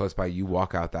 Close by. You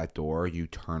walk out that door, you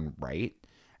turn right,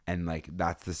 and like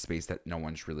that's the space that no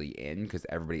one's really in because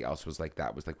everybody else was like,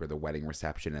 that was like where the wedding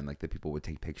reception and like the people would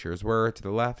take pictures were to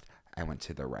the left. I went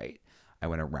to the right. I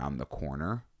went around the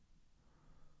corner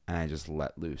and I just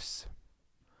let loose.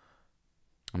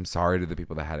 I'm sorry to the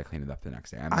people that had to clean it up the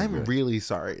next day. I'm really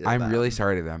sorry. I'm really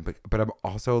sorry to them, but I'm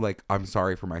also like, I'm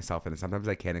sorry for myself. And sometimes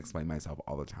I can't explain myself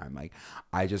all the time. Like,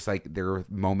 I just like, there are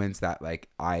moments that like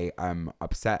I am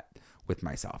upset with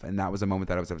myself. And that was a moment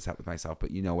that I was upset with myself.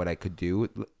 But you know what I could do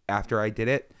after I did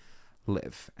it?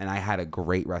 Live. And I had a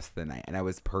great rest of the night. And I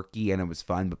was perky and it was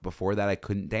fun. But before that, I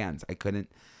couldn't dance.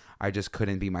 I just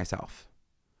couldn't be myself.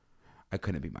 I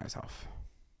couldn't be myself.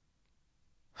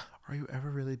 Are you ever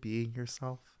really being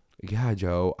yourself? Yeah,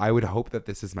 Joe. I would hope that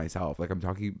this is myself. Like, I'm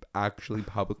talking actually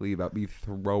publicly about me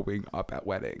throwing up at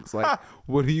weddings. Like,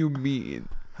 what do you mean?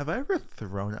 Have I ever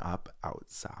thrown up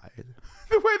outside?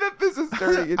 The way that this is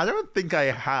turning. I don't think I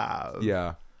have.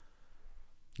 Yeah.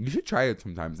 You should try it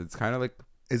sometimes. It's kind of like.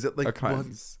 Is it like a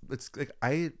cleanse. Well, it's like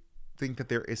I think that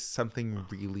there is something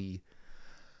really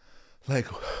like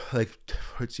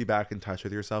puts you back in touch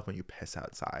with yourself when you piss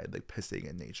outside, like pissing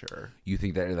in nature. You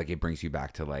think that like it brings you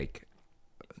back to like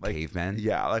cavemen?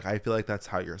 Yeah, like I feel like that's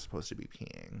how you're supposed to be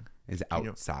peeing. Is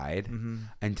outside Mm-hmm.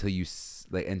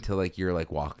 until you're like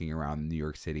walking around New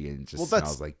York City and it just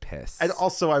smells like piss. And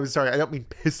also, I'm sorry, I don't mean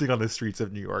pissing on the streets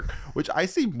of New York, which I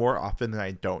see more often than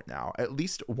I don't now. At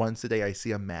least once a day, I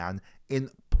see a man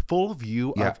in full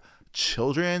view of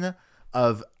children,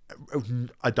 of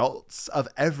adults, of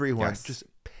everyone, just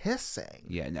pissing.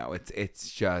 Yeah, no, it's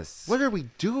just. What are we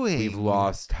doing? We've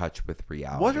lost touch with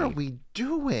reality. What are we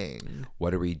doing?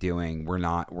 What are we doing? We're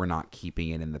not keeping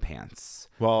it in the pants.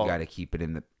 Well, you got to keep it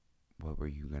in the. What were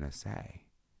you gonna say?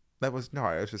 I was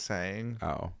just saying.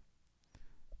 Oh.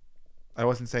 I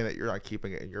wasn't saying that you're not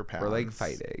keeping it in your pants. We're like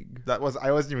fighting. I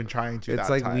wasn't even trying to. It's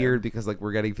like weird because like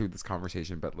we're getting through this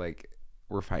conversation, but like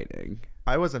we're fighting.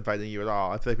 I wasn't fighting you at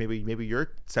all. I feel like maybe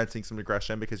you're sensing some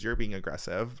aggression because you're being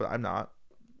aggressive, but I'm not.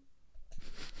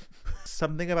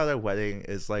 Something about a wedding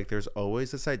is like there's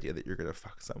always this idea that you're gonna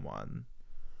fuck someone.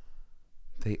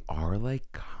 They are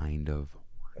like kind of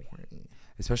horny,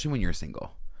 especially when you're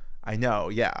single. I know,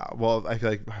 yeah. Well, I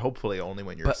feel like hopefully only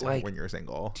when you're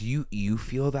single. Do you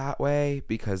feel that way?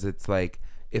 Because it's like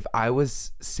if I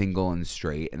was single and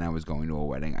straight and I was going to a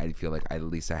wedding, I'd feel like at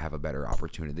least I have a better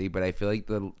opportunity. But I feel like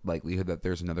the likelihood that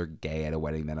there's another gay at a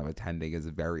wedding that I'm attending is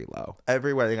very low.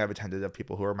 Every wedding I've attended of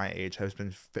people who are my age has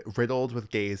been riddled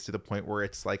with gays to the point where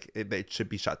it's like it should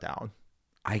be shut down.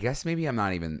 I guess maybe I'm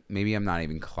not even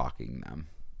clocking them.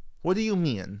 What do you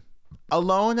mean?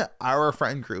 Alone, our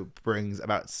friend group brings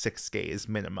about 6 gays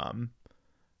minimum.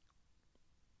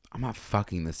 I'm not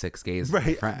fucking the 6 gays.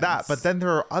 Right, that. But then there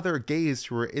are other gays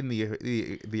who are in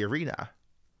the arena.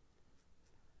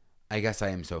 I guess I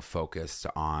am so focused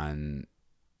on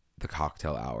the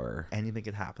cocktail hour. Anything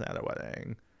can happen at a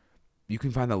wedding. You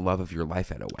can find the love of your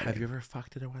life at a wedding. Have you ever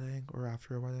fucked at a wedding or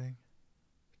after a wedding?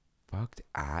 Fucked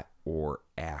at or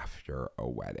after a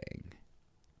wedding?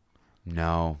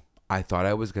 No. I thought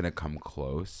I was going to come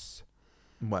close.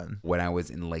 When I was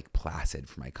in Lake Placid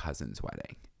for my cousin's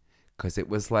wedding. Because it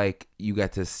was like you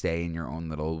get to stay in your own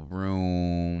little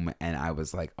room. And I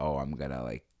was like, oh, I'm going to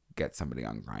like get somebody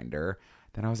on Grindr.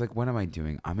 Then I was like, what am I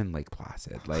doing? I'm in Lake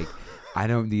Placid. Like, I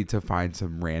don't need to find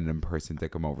some random person to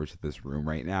come over to this room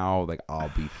right now. Like,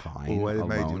 I'll be fine. What am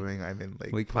I doing? I'm in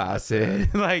Lake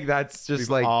Placid. Like, that's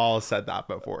just We've all said that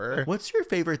before. What's your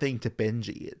favorite thing to binge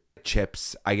eat?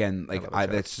 Chips. Again, like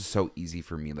that's just so easy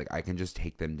for me. Like I can just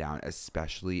take them down,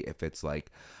 especially if it's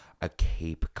like a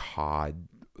Cape Cod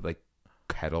like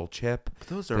kettle chip. But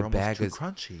those are almost too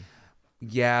crunchy.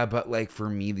 Yeah, but like for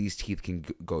me, these teeth can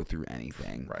go through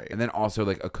anything. Right. And then also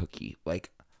like a cookie. Like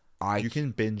you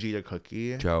can binge eat a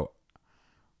cookie. Joe,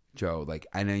 like,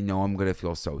 and I know I'm gonna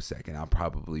feel so sick, and I'll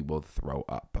probably will throw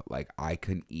up. But like I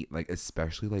can eat like,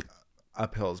 especially like a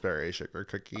Pillsbury sugar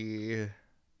cookie.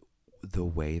 The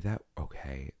way that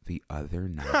the other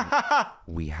night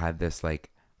we had this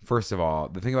like, first of all,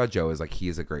 the thing about Joe is like he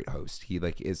is a great host. He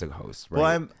like is a host, right?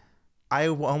 Well, I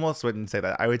almost wouldn't say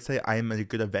that. I would say I'm a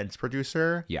good events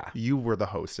producer. Yeah, you were the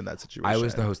host in that situation. I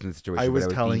was the host in the situation. I was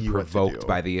telling you provoked what to do.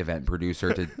 by the event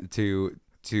producer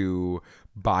to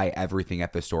buy everything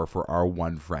at the store for our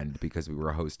one friend because we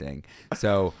were hosting.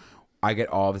 So I get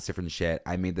all this different shit.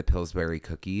 I made the Pillsbury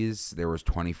cookies. There was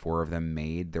 24 of them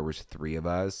made. There was 3 of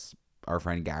us. Our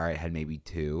friend Garrett had maybe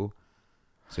 2.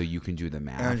 So you can do the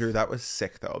math. Andrew, that was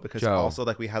sick though, because Joe. also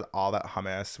like we had all that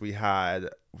hummus, we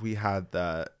had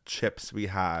the chips, we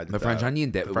had the French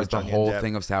onion dip. It was the whole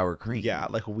thing of sour cream. Yeah,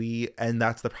 like and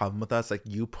that's the problem with us. Like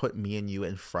you put me and you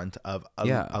in front of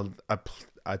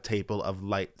a table of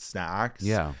light snacks.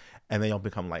 Yeah. And they don't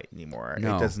become light anymore.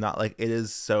 No. It does not, like, it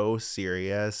is so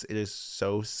serious. It is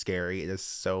so scary. It is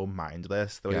so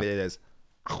mindless. The way that it is.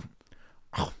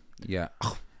 Yeah.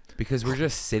 Because we're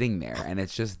just sitting there and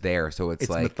it's just there. So it's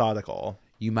like methodical.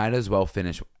 You might as well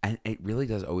finish. And it really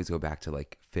does always go back to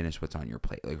like finish what's on your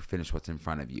plate, like finish what's in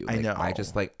front of you. Like, I know. I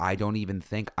just like, I don't even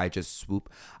think. I just swoop.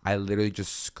 I literally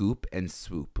just scoop and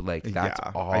swoop. Like that's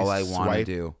all I want to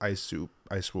do. I swoop.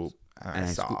 And I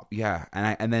stop. Yeah.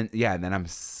 And then I'm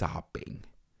sobbing.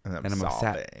 And I'm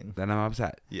upset. Then I'm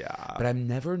upset. Yeah. But I'm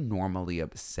never normally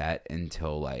upset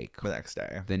until like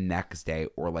the next day.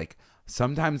 Or like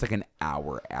sometimes like an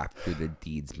hour after the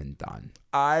deed's been done.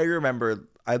 I remember,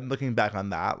 I'm looking back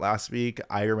on that last week.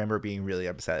 I remember being really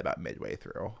upset about midway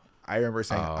through. I remember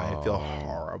saying, I feel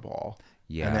horrible.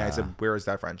 Yeah. And then I said, where is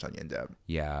that French onion dip?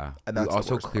 Yeah. And that's we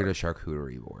also cleared a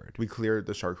charcuterie board. We cleared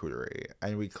the charcuterie.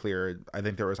 And we cleared, I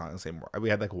think there was honestly more. We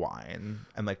had like wine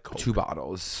and like Coke. 2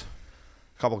 bottles.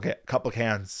 Couple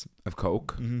cans. Of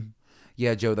Coke? Mm-hmm.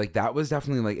 Yeah, Joe, like that was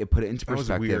definitely like, it put it into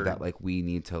perspective that like we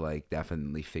need to like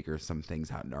definitely figure some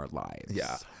things out in our lives.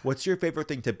 Yeah. What's your favorite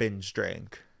thing to binge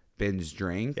drink? Binge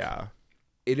drink? Yeah.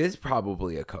 It is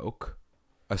probably a Coke,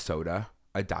 a soda.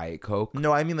 A Diet Coke?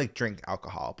 No, I mean like drink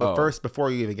alcohol. But first, before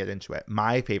you even get into it,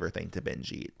 my favorite thing to binge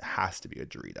eat has to be a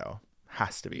Dorito.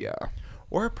 Has to be. Yeah.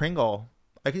 Or a Pringle.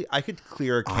 I could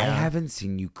clear a can. I haven't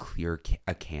seen you clear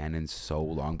a can in so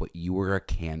long, but you were a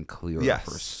can clearer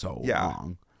for so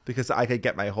long. Because I could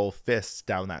get my whole fist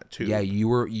down that tube. Yeah,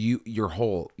 your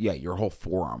whole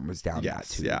forearm was down that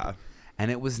tube. Yeah.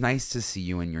 And it was nice to see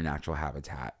you in your natural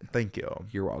habitat. Thank you.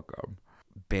 You're welcome.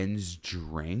 Binge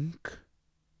drink?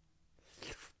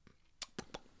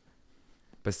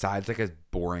 Besides like a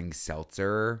boring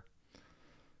seltzer.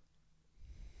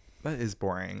 That is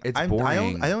boring. It's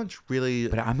boring. I don't really.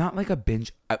 But I'm not like a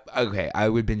binge. Okay, I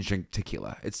would binge drink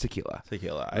tequila. It's tequila.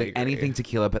 Tequila. I Like agree. anything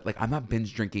tequila, but like I'm not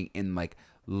binge drinking in like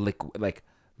liquid, like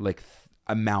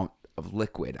amount of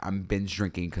liquid. I'm binge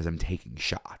drinking because I'm taking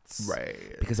shots.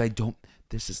 Right. Because I don't.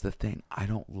 This is the thing. I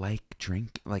don't like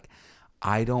drink. Like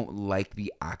I don't like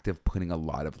the act of putting a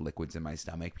lot of liquids in my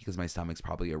stomach because my stomach's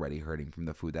probably already hurting from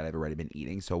the food that I've already been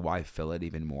eating. So why fill it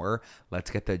even more? Let's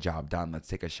get the job done. Let's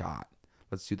take a shot.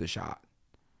 Let's do the shot.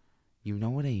 You know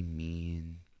what I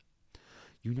mean?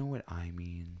 You know what I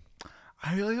mean?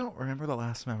 I really don't remember the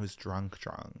last time I was drunk.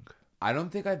 I don't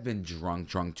think I've been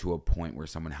drunk to a point where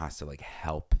someone has to like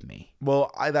help me.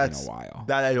 Well, that's in a while.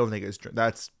 That I don't think is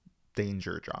that's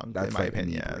danger drunk. That's in my like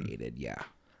opinion. inebriated, yeah.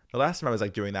 The last time I was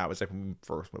like doing that was like when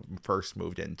we first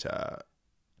moved into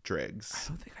Driggs. I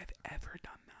don't think I've ever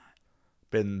done that.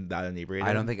 Been that inebriated?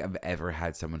 I don't think I've ever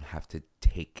had someone have to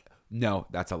take. No,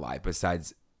 that's a lie.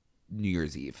 Besides New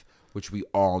Year's Eve, which we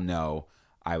all know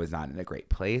I was not in a great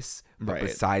place. But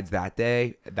besides that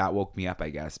day, that woke me up, I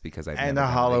guess, because I've and never a done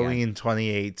it Halloween again.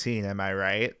 2018. Am I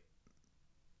right?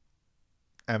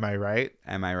 Am I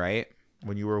right?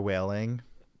 When you were wailing.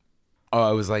 Oh,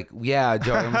 I was like, yeah,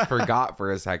 Joe, I almost forgot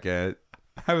for a second.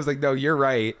 I was like, no, you're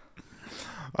right.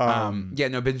 Yeah,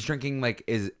 no, binge drinking like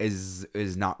is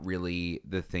not really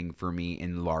the thing for me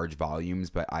in large volumes,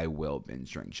 but I will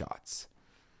binge drink shots.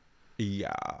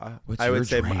 Yeah. What's I your would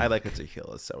say drink? I like a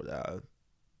tequila soda.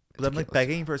 But I'm like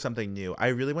begging for something new. I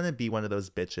really want to be one of those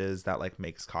bitches that like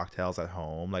makes cocktails at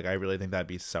home. Like I really think that'd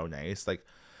be so nice. Like,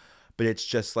 but it's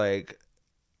just like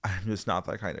I'm just not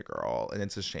that kind of girl, and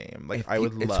it's a shame. Like I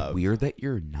would love. It's weird that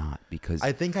you're not because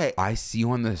I think I see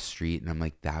you on the street and I'm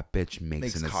like, that bitch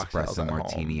makes an cocktails espresso at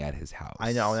martini home. at his house.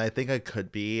 I know, and I think I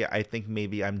could be. I think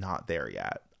maybe I'm not there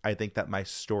yet. I think that my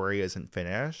story isn't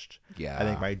finished. Yeah. I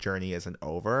think my journey isn't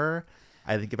over.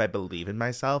 I think if I believe in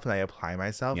myself and I apply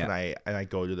myself Yeah. and I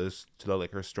go to the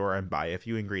liquor store and buy a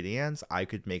few ingredients, I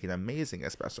could make an amazing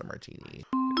espresso martini.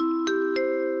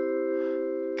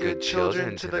 Good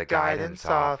children to the guidance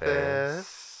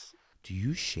office. Do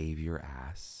you shave your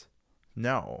ass?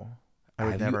 No. I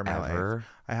would Have never you in my life. ever?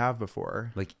 I have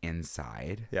before. Like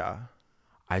inside? Yeah.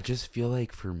 I just feel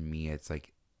like for me, it's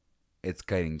like, it's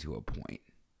getting to a point.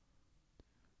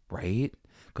 Right?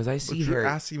 Because I see You're hairy...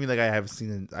 asking me like I've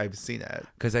seen it.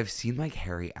 Because I've seen like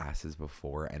hairy asses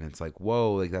before and it's like,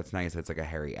 whoa, like that's nice. That's like a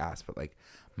hairy ass. But like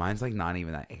mine's like not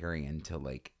even that hairy until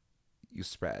like you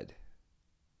spread.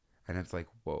 And it's like,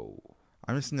 whoa.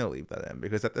 I'm just gonna leave that in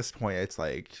because at this point it's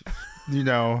like, you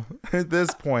know, at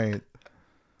this point,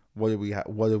 what do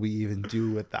we even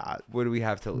do with that? What do we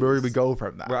have to lose? Where do we go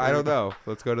from that? Well, I don't know.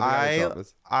 Let's go to the guy's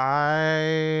office.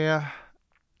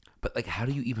 But like, how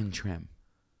do you even trim?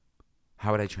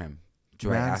 How would I trim?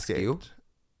 Do I ask you?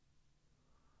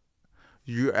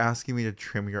 You're asking me to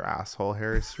trim your asshole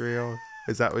hair, S3E12?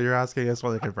 Is that what you're asking? I just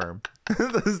want to confirm.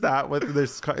 Is that where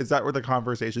the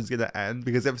conversation's going to end?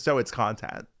 Because if so, it's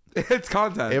content. It's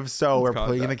content. If so, it's we're content.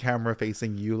 putting the camera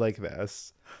facing you like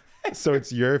this. So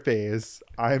it's your face.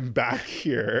 I'm back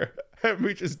here. And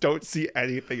we just don't see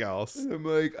anything else. I'm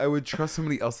like, I would trust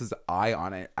somebody else's eye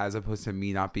on it as opposed to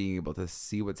me not being able to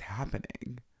see what's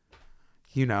happening.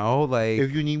 You know, like,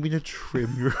 if you need me to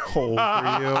trim your hole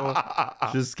for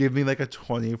you, just give me like a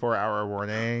 24-hour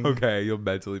warning. Okay, you'll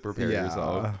mentally prepare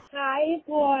yourself. Hi,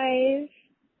 boys.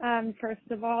 First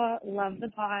of all, love the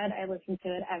pod. I listen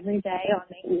to it every day on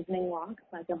my evening walks,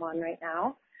 like I'm on right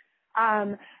now.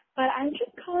 But I'm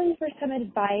just calling for some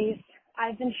advice.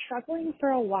 I've been struggling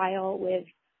for a while with,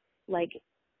 like,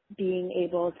 being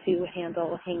able to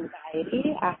handle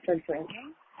anxiety after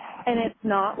drinking. And it's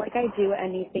not like I do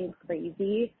anything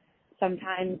crazy.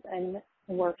 Sometimes I'm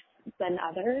worse than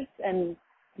others, and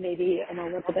maybe I'm a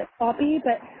little bit sloppy,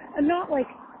 but I'm not like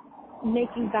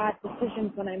making bad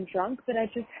decisions when I'm drunk, but I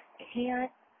just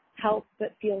can't help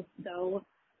but feel so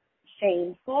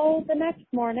shameful the next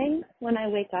morning when I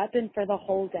wake up and for the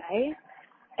whole day.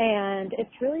 And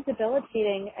it's really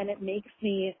debilitating, and it makes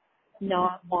me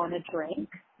not want to drink,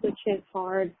 which is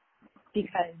hard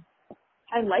because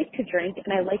I like to drink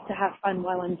and I like to have fun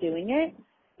while I'm doing it,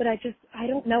 but I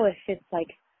don't know if it's like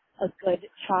a good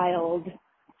child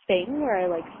thing where I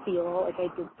like feel like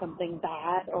I did something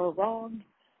bad or wrong,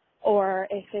 or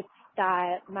if it's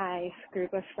that my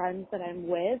group of friends that I'm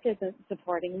with isn't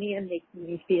supporting me and making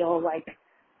me feel like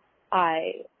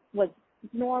I was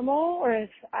normal, or if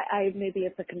I maybe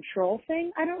it's a control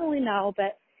thing. I don't really know,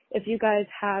 but if you guys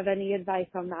have any advice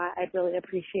on that, I'd really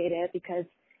appreciate it, because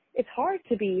it's hard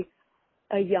to be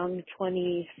a young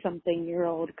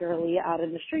 20-something-year-old girly out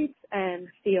in the streets and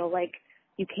feel like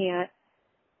you can't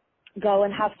go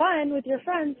and have fun with your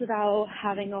friends without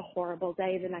having a horrible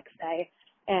day the next day.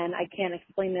 And I can't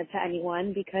explain it to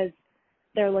anyone because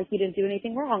they're like, you didn't do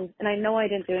anything wrong. And I know I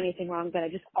didn't do anything wrong, but I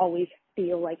just always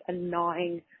feel like a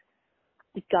gnawing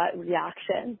gut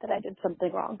reaction that I did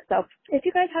something wrong. So if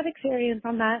you guys have experience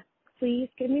on that, please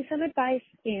give me some advice,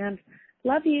 and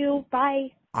love you.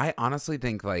 Bye. I honestly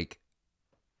think, like,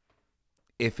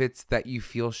 if it's that you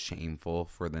feel shameful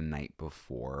for the night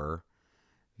before,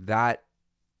 that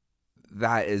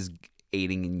is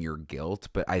aiding in your guilt.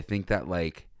 But I think that,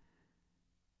 like,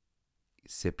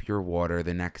 sip your water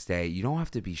the next day. You don't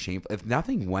have to be shameful. If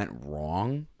nothing went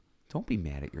wrong, don't be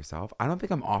mad at yourself. I don't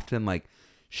think I'm often, like,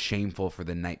 shameful for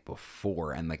the night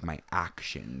before and like my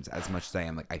actions as much as I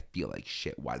am like I feel like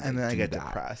shit. Why did I do that? And then I get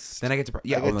depressed. Then I get depressed.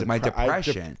 Yeah, like my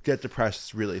depression. I get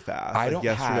depressed really fast.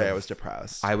 Yesterday I was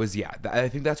depressed. I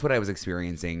think that's what I was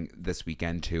experiencing this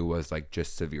weekend too, was like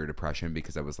just severe depression,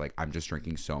 because I was like, I'm just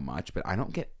drinking so much, but I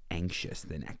don't get anxious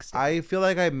the next day. I feel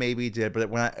like I maybe did, but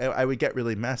when I would get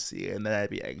really messy and then I'd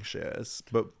be anxious.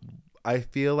 But I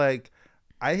feel like,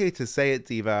 I hate to say it,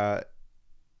 Diva,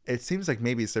 it seems like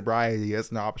maybe sobriety is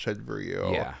an option for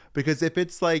you. Yeah. Because if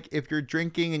it's like, if you're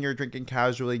drinking and you're drinking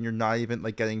casually and you're not even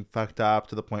like getting fucked up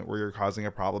to the point where you're causing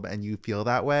a problem and you feel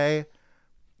that way,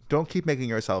 don't keep making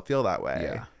yourself feel that way.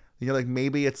 Yeah. You know, like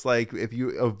maybe it's like if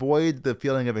you avoid the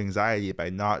feeling of anxiety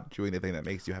by not doing the thing that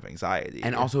makes you have anxiety.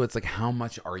 And also it's like, how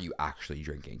much are you actually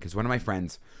drinking? Because one of my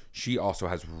friends, she also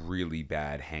has really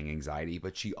bad hang anxiety,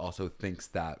 but she also thinks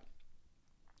that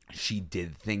she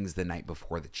did things the night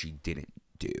before that she didn't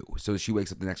do. So she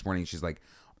wakes up the next morning and she's like,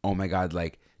 oh my God,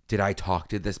 like, did I talk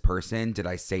to this person? Did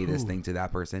I say this thing to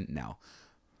that person? No.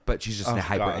 But she's just a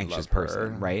hyper anxious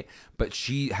person, right? But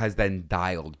she has then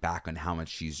dialed back on how much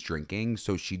she's drinking,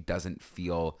 so she doesn't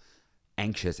feel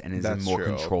anxious and is in more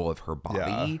control of her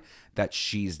body, that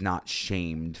she's not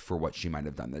shamed for what she might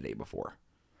have done the day before.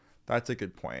 That's a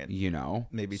good point. You know?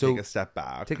 Maybe take a step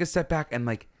back. Take a step back, and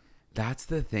like, that's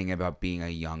the thing about being a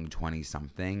young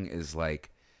 20-something is like,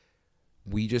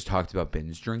 we just talked about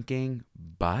binge drinking,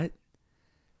 but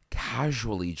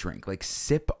casually drink. Like,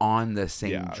 sip on the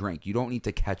same drink. You don't need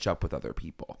to catch up with other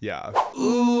people. Yeah.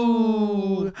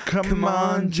 Ooh, come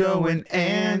on, Joe and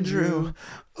Andrew.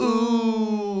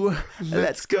 Ooh,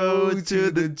 let's go to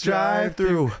the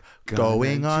drive-thru.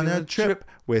 Going on a trip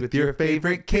with your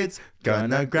favorite kids.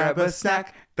 Gonna grab a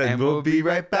snack, then we'll be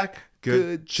right back.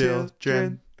 Good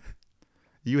children.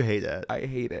 You hate it. I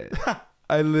hate it.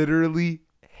 I literally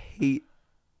hate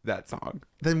that song.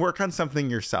 Then work on something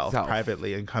yourself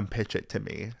privately and come pitch it to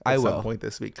me at some point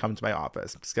this week. Come to my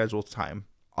office. Schedule time.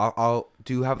 I'll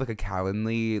do you have like a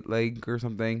Calendly link or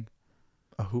something?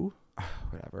 A who?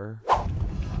 Whatever.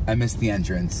 I missed the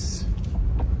entrance.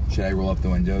 Should I roll up the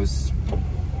windows?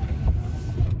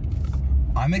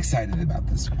 I'm excited about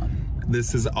this one.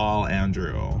 This is all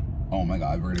Andrew. Oh my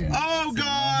God, we're gonna. Oh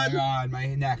God! Oh my God,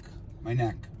 my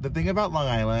neck. The thing about Long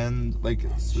Island, like,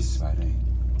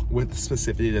 with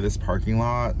specificity to this parking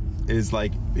lot, is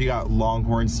like you got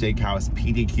Longhorn Steakhouse,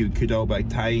 PDQ, Qdoba,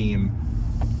 Taim,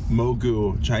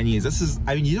 Mogu, Chinese. This is,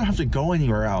 I mean, you don't have to go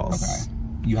anywhere else. Okay.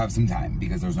 You have some time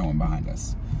because there's no one behind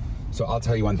us. So I'll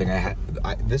tell you one thing.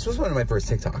 This was one of my first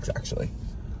TikToks, actually.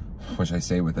 What should I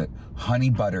say with it?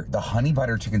 Honey butter. The honey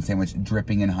butter chicken sandwich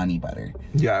dripping in honey butter.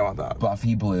 Yeah, I want that.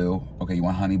 Buffy Blue. Okay, you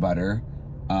want honey butter?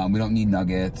 We don't need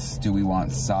nuggets. Do we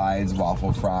want sides,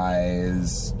 waffle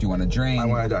fries? Do you want a drink? I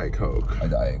want a Diet Coke. A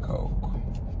Diet Coke.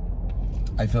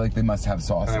 I feel like they must have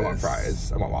sauces. And I want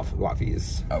fries. I want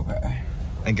waffles. Okay.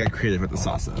 And get creative with the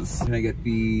sauces. Can I get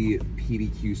the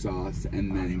PDQ sauce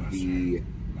and then the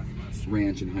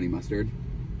ranch and honey mustard?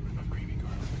 I love creamy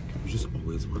garlic. You just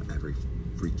always want every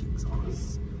freaking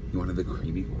sauce. You wanted the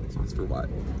creamy garlic sauce for what?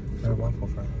 For waffle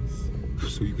fries.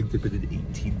 So you can dip it in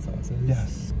 18 sauces?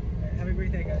 Yes. Have a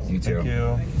great day, guys. You too.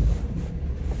 Thank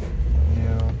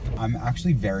you. I'm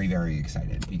actually very, very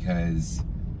excited because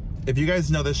if you guys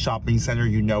know this shopping center,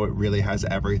 you know it really has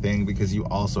everything, because you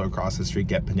also across the street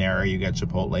get Panera, you get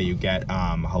Chipotle, you get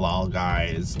Halal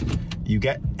Guys, you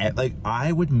get, like,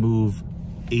 I would move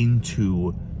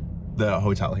into the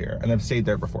hotel here, and I've stayed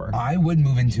there before. I would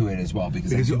move into it as well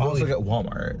because you also get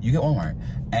Walmart. You get Walmart,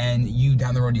 and you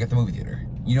down the road you get the movie theater.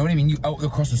 You know what I mean? You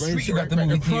across the street you got the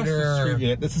movie theater.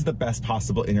 Yeah, this is the best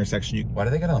possible intersection. Why do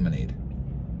they get a lemonade?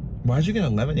 Why'd you get a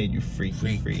lemonade, you freak.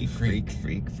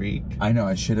 I know,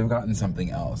 I should have gotten something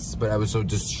else, but I was so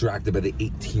distracted by the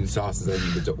 18 sauces I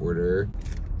needed to order.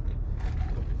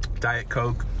 Diet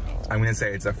Coke, I'm gonna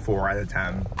say it's a 4 out of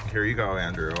 10. Here you go,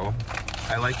 Andrew.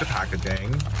 I like the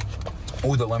packaging.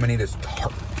 Oh, the lemonade is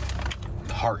tart.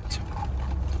 Tart.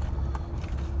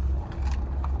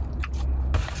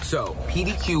 So,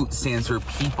 PDQ stands for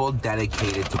People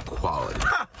Dedicated to Quality.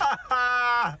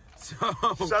 So,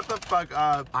 shut the fuck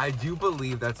up. I do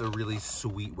believe that's a really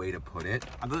sweet way to put it.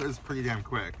 I thought it was pretty damn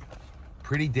quick.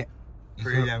 Pretty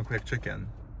damn quick chicken.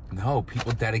 No,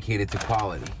 people dedicated to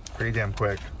quality. Pretty damn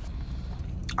quick.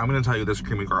 I'm gonna tell you this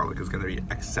creamy garlic is gonna be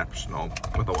exceptional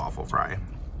with a waffle fry.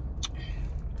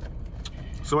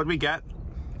 So what'd we get?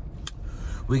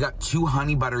 We got 2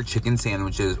 honey butter chicken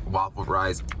sandwiches, waffle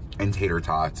fries, and tater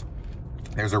tots.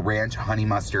 There's a ranch, honey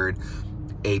mustard,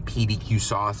 a PDQ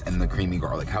sauce, and the creamy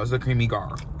garlic. How's the creamy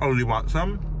garlic? Oh, do you want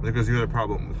some? Because you had a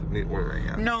problem with me ordering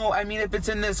it. No, I mean, if it's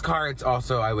in this car, it's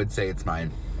also, I would say it's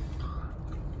mine.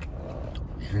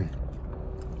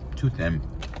 Too thin.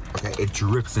 Okay, it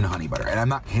drips in honey butter. And I'm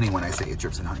not kidding when I say it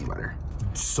drips in honey butter.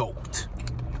 Soaked.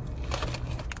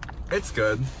 It's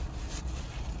good.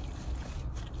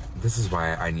 This is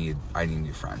why I need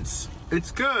new friends.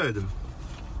 It's good.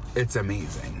 It's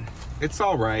amazing. It's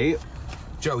all right.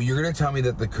 Joe, you're gonna tell me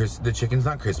that the chicken's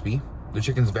not crispy. The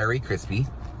chicken's very crispy.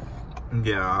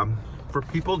 Yeah. For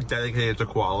people dedicated to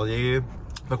quality,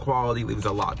 the quality leaves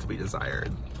a lot to be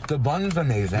desired. The bun's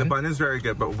amazing. The bun is very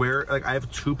good, but I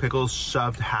have 2 pickles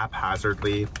shoved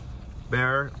haphazardly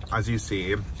there, as you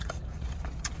see.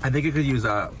 I think it could use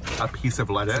a piece of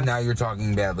lettuce. So now you're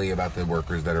talking badly about the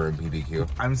workers that are in PDQ.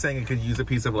 I'm saying it could use a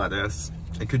piece of lettuce.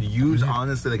 It could use,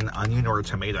 honestly, like an onion or a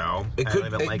tomato. I don't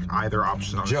even like either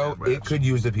option on Joe, the sandwich. it could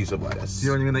use a piece of lettuce. You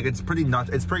know what I mean? Like, it's pretty much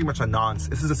a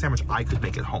this is a sandwich I could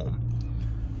make at home.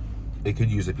 It could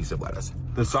use a piece of lettuce.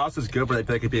 The sauce is good, but I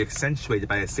feel like it could be accentuated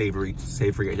by a savory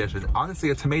addition.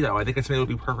 Honestly, a tomato. I think a tomato would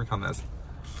be perfect on this.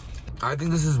 I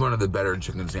think this is one of the better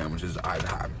chicken sandwiches I've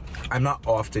had. I'm not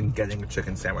often getting a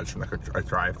chicken sandwich from like a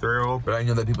drive-thru, but I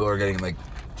know that people are getting like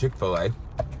Chick-fil-A.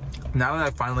 Now that I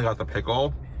finally got the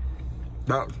pickle,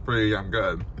 that's pretty damn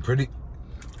good.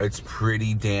 It's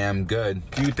pretty damn good.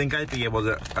 Do you think I'd be able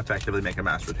to effectively make a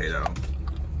mashed potato?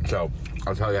 So,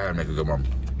 I'll tell you how to make a good one.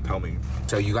 Tell me.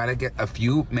 So you gotta get a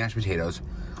few mashed potatoes.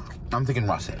 I'm thinking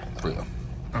russet for you.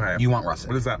 Okay. You want russet.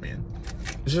 What does that mean?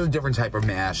 It's just a different type of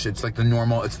mash. It's like the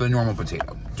normal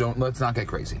potato. Let's not get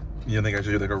crazy. You don't think I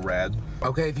should do like a red?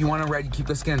 Okay, if you want a red, you keep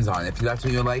the skins on. If that's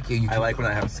what you like, I like when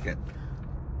I have skin.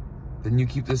 Then you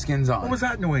keep the skins on. What was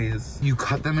that noise? You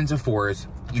cut them into 4s.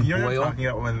 You You're boil. Not talking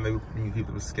about when you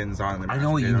keep the skins on. I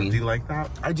know what you mean. Do you like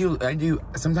that? I do.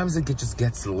 Sometimes it just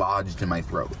gets lodged in my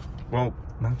throat. Well,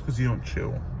 not because you don't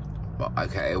chew. Well,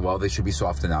 okay, well, they should be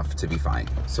soft enough to be fine.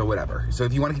 So whatever. So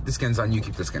if you want to keep the skins on, you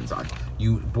keep the skins on.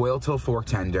 You boil till fork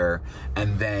tender,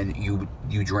 and then you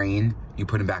drain, you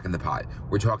put them back in the pot.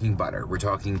 We're talking butter, we're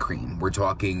talking cream, we're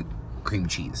talking cream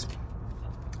cheese.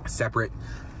 Separate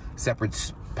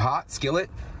pot, skillet,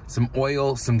 some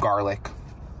oil, some garlic,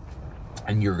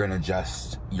 and you're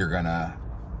gonna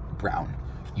brown.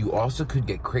 You also could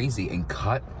get crazy and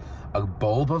cut a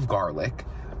bulb of garlic,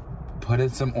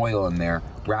 put some oil in there,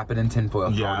 wrap it in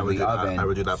tinfoil, throw it in the oven. I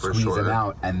would do that for squeeze sure. them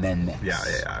out, and then mix. Yeah,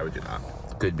 I would do that.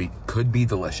 Could be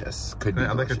delicious. Could be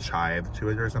Add like a delicious. chive to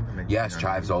it or something. Yes,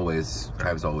 chives always.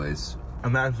 Chives always.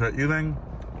 And that's it. You think?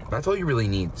 That's all you really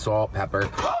need. Salt, pepper.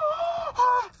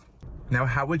 Now,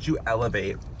 how would you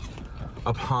elevate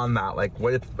upon that? Like,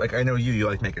 what if, like, I know you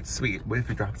like make it sweet. What if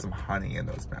you drop some honey in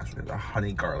those mashed potatoes? A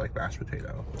honey garlic mashed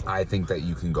potato. I think that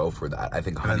you can go for that. I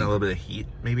think honey. And a little bit of heat,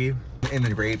 maybe, in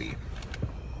the gravy.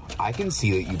 I can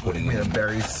see that you putting in a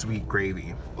very sweet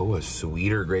gravy. Oh, a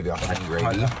sweeter gravy, a honey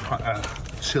gravy.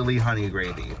 Chili honey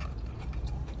gravy.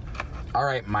 All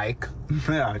right, Mike.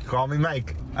 Yeah, call me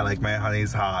Mike. I like my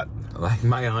honeys hot. I like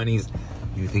my honeys.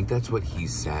 You think that's what he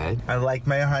said? I like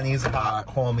my honeys hot.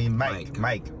 Call me Mike.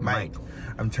 Mike.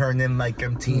 I'm turning like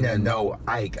I'm Tina. No,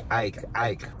 Ike.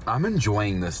 I'm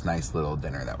enjoying this nice little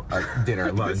dinner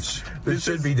lunch. This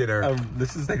should be dinner.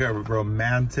 This is like a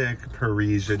romantic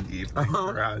Parisian evening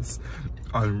for us.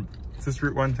 Is this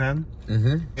Route 110?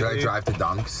 Mm-hmm. Did I drive to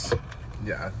Dunks?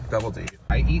 Yeah, double D.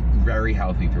 I eat very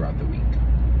healthy throughout the week.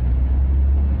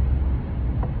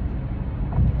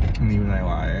 And even I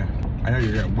lie. I know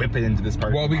you're gonna whip it into this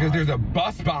parking lot. Well, because there's a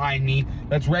bus behind me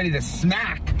that's ready to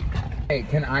smack. Hey,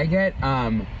 can I get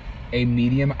a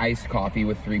medium iced coffee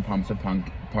with 3 pumps of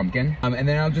pumpkin? And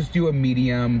then I'll just do a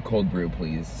medium cold brew,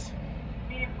 please.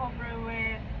 Medium cold brew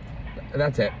with...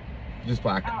 That's it. Just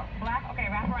black. Oh, black? Okay,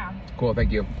 wrap around. Cool,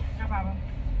 thank you. No problem.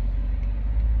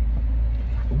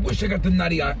 I wish I got the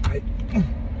nutty... I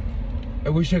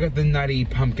wish I got the nutty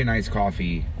pumpkin iced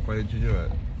coffee. Why did you do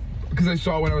it? Because I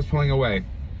saw it when I was pulling away.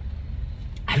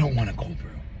 I don't want a cold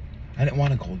brew. I didn't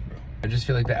want a cold brew. I just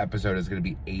feel like the episode is going to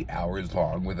be 8 hours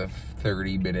long with a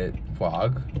 30-minute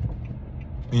vlog.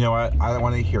 You know what? I don't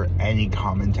want to hear any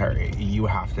commentary you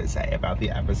have to say about the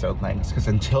episode lengths, because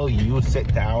until you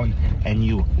sit down and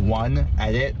you, 1,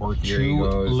 edit, or 2,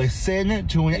 listen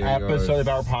to an episode of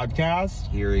our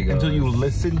podcast, until you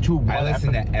listen to one I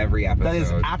listen to every episode. That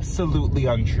is absolutely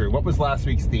untrue. What was last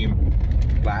week's theme?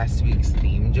 Last week's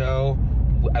theme, Joe,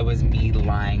 it was me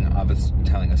lying of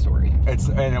telling a story.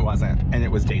 And it wasn't. And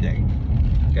it was dating.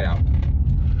 Get out.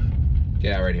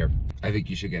 Get out right here. I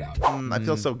think you should get out. I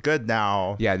feel so good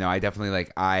now. Yeah, no, I definitely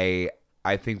I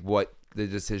think what the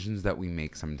decisions that we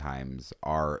make sometimes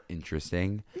are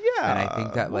interesting. Yeah. And I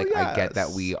think that I get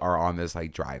that we are on this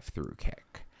drive-through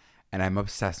kick. And I'm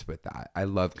obsessed with that. I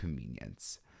love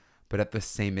convenience. But at the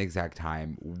same exact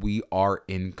time, we are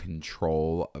in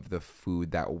control of the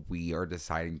food that we are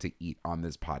deciding to eat on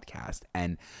this podcast.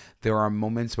 And there are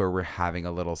moments where we're having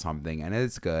a little something and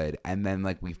it's good. And then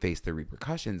we face the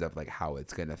repercussions of how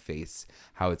it's going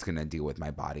to deal with my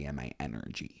body and my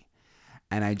energy.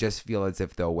 And I just feel as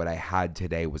if though what I had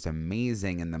today was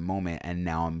amazing in the moment. And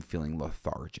now I'm feeling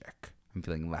lethargic. I'm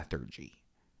feeling lethargy.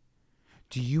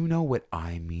 Do you know what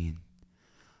I mean?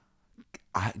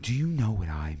 Do you know what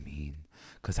I mean?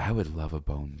 Because I would love a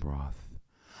bone broth.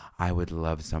 I would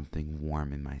love something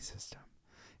warm in my system.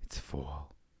 It's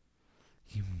fall.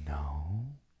 You know?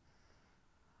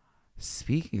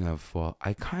 Speaking of fall,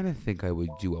 I kind of think I would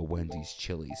do a Wendy's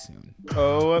chili soon.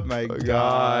 Oh my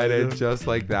God. And just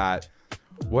like that.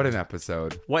 What an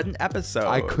episode. What an episode.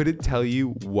 I couldn't tell you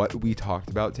what we talked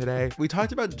about today. We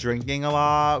talked about drinking a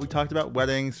lot. We talked about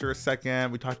weddings for a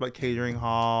second. We talked about catering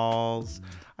halls.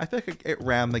 I feel like it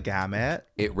ran the gamut.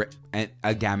 And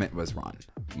a gamut was run.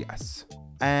 Yes.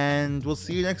 And we'll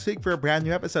see you next week for a brand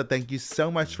new episode. Thank you so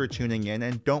much for tuning in.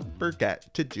 And don't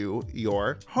forget to do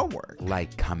your homework.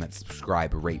 Like, comment,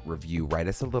 subscribe, rate, review, write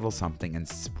us a little something, and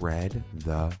spread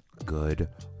the good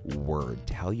word.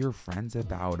 Tell your friends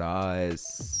about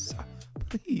us.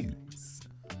 Please.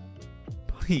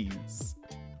 Please.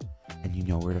 And you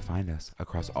know where to find us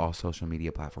across all social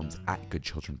media platforms at Good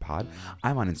Children Pod.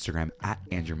 I'm on Instagram at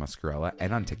Andrew Muscarella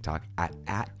and on TikTok at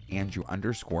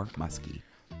Andrew_Muskie.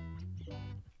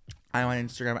 I'm on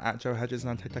Instagram at Joe Hegyes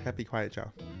and on TikTok at Be Quiet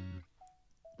Joe.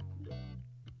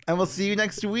 And we'll see you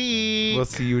next week. We'll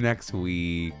see you next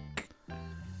week.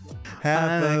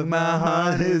 Half of my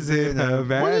heart is in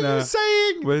Havana. What are you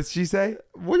saying? What did she say?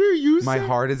 What are you saying? My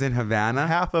heart is in Havana?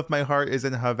 Half of my heart is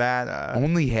in Havana.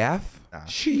 Only half? Nah.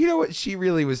 You know what? She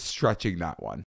really was stretching that one.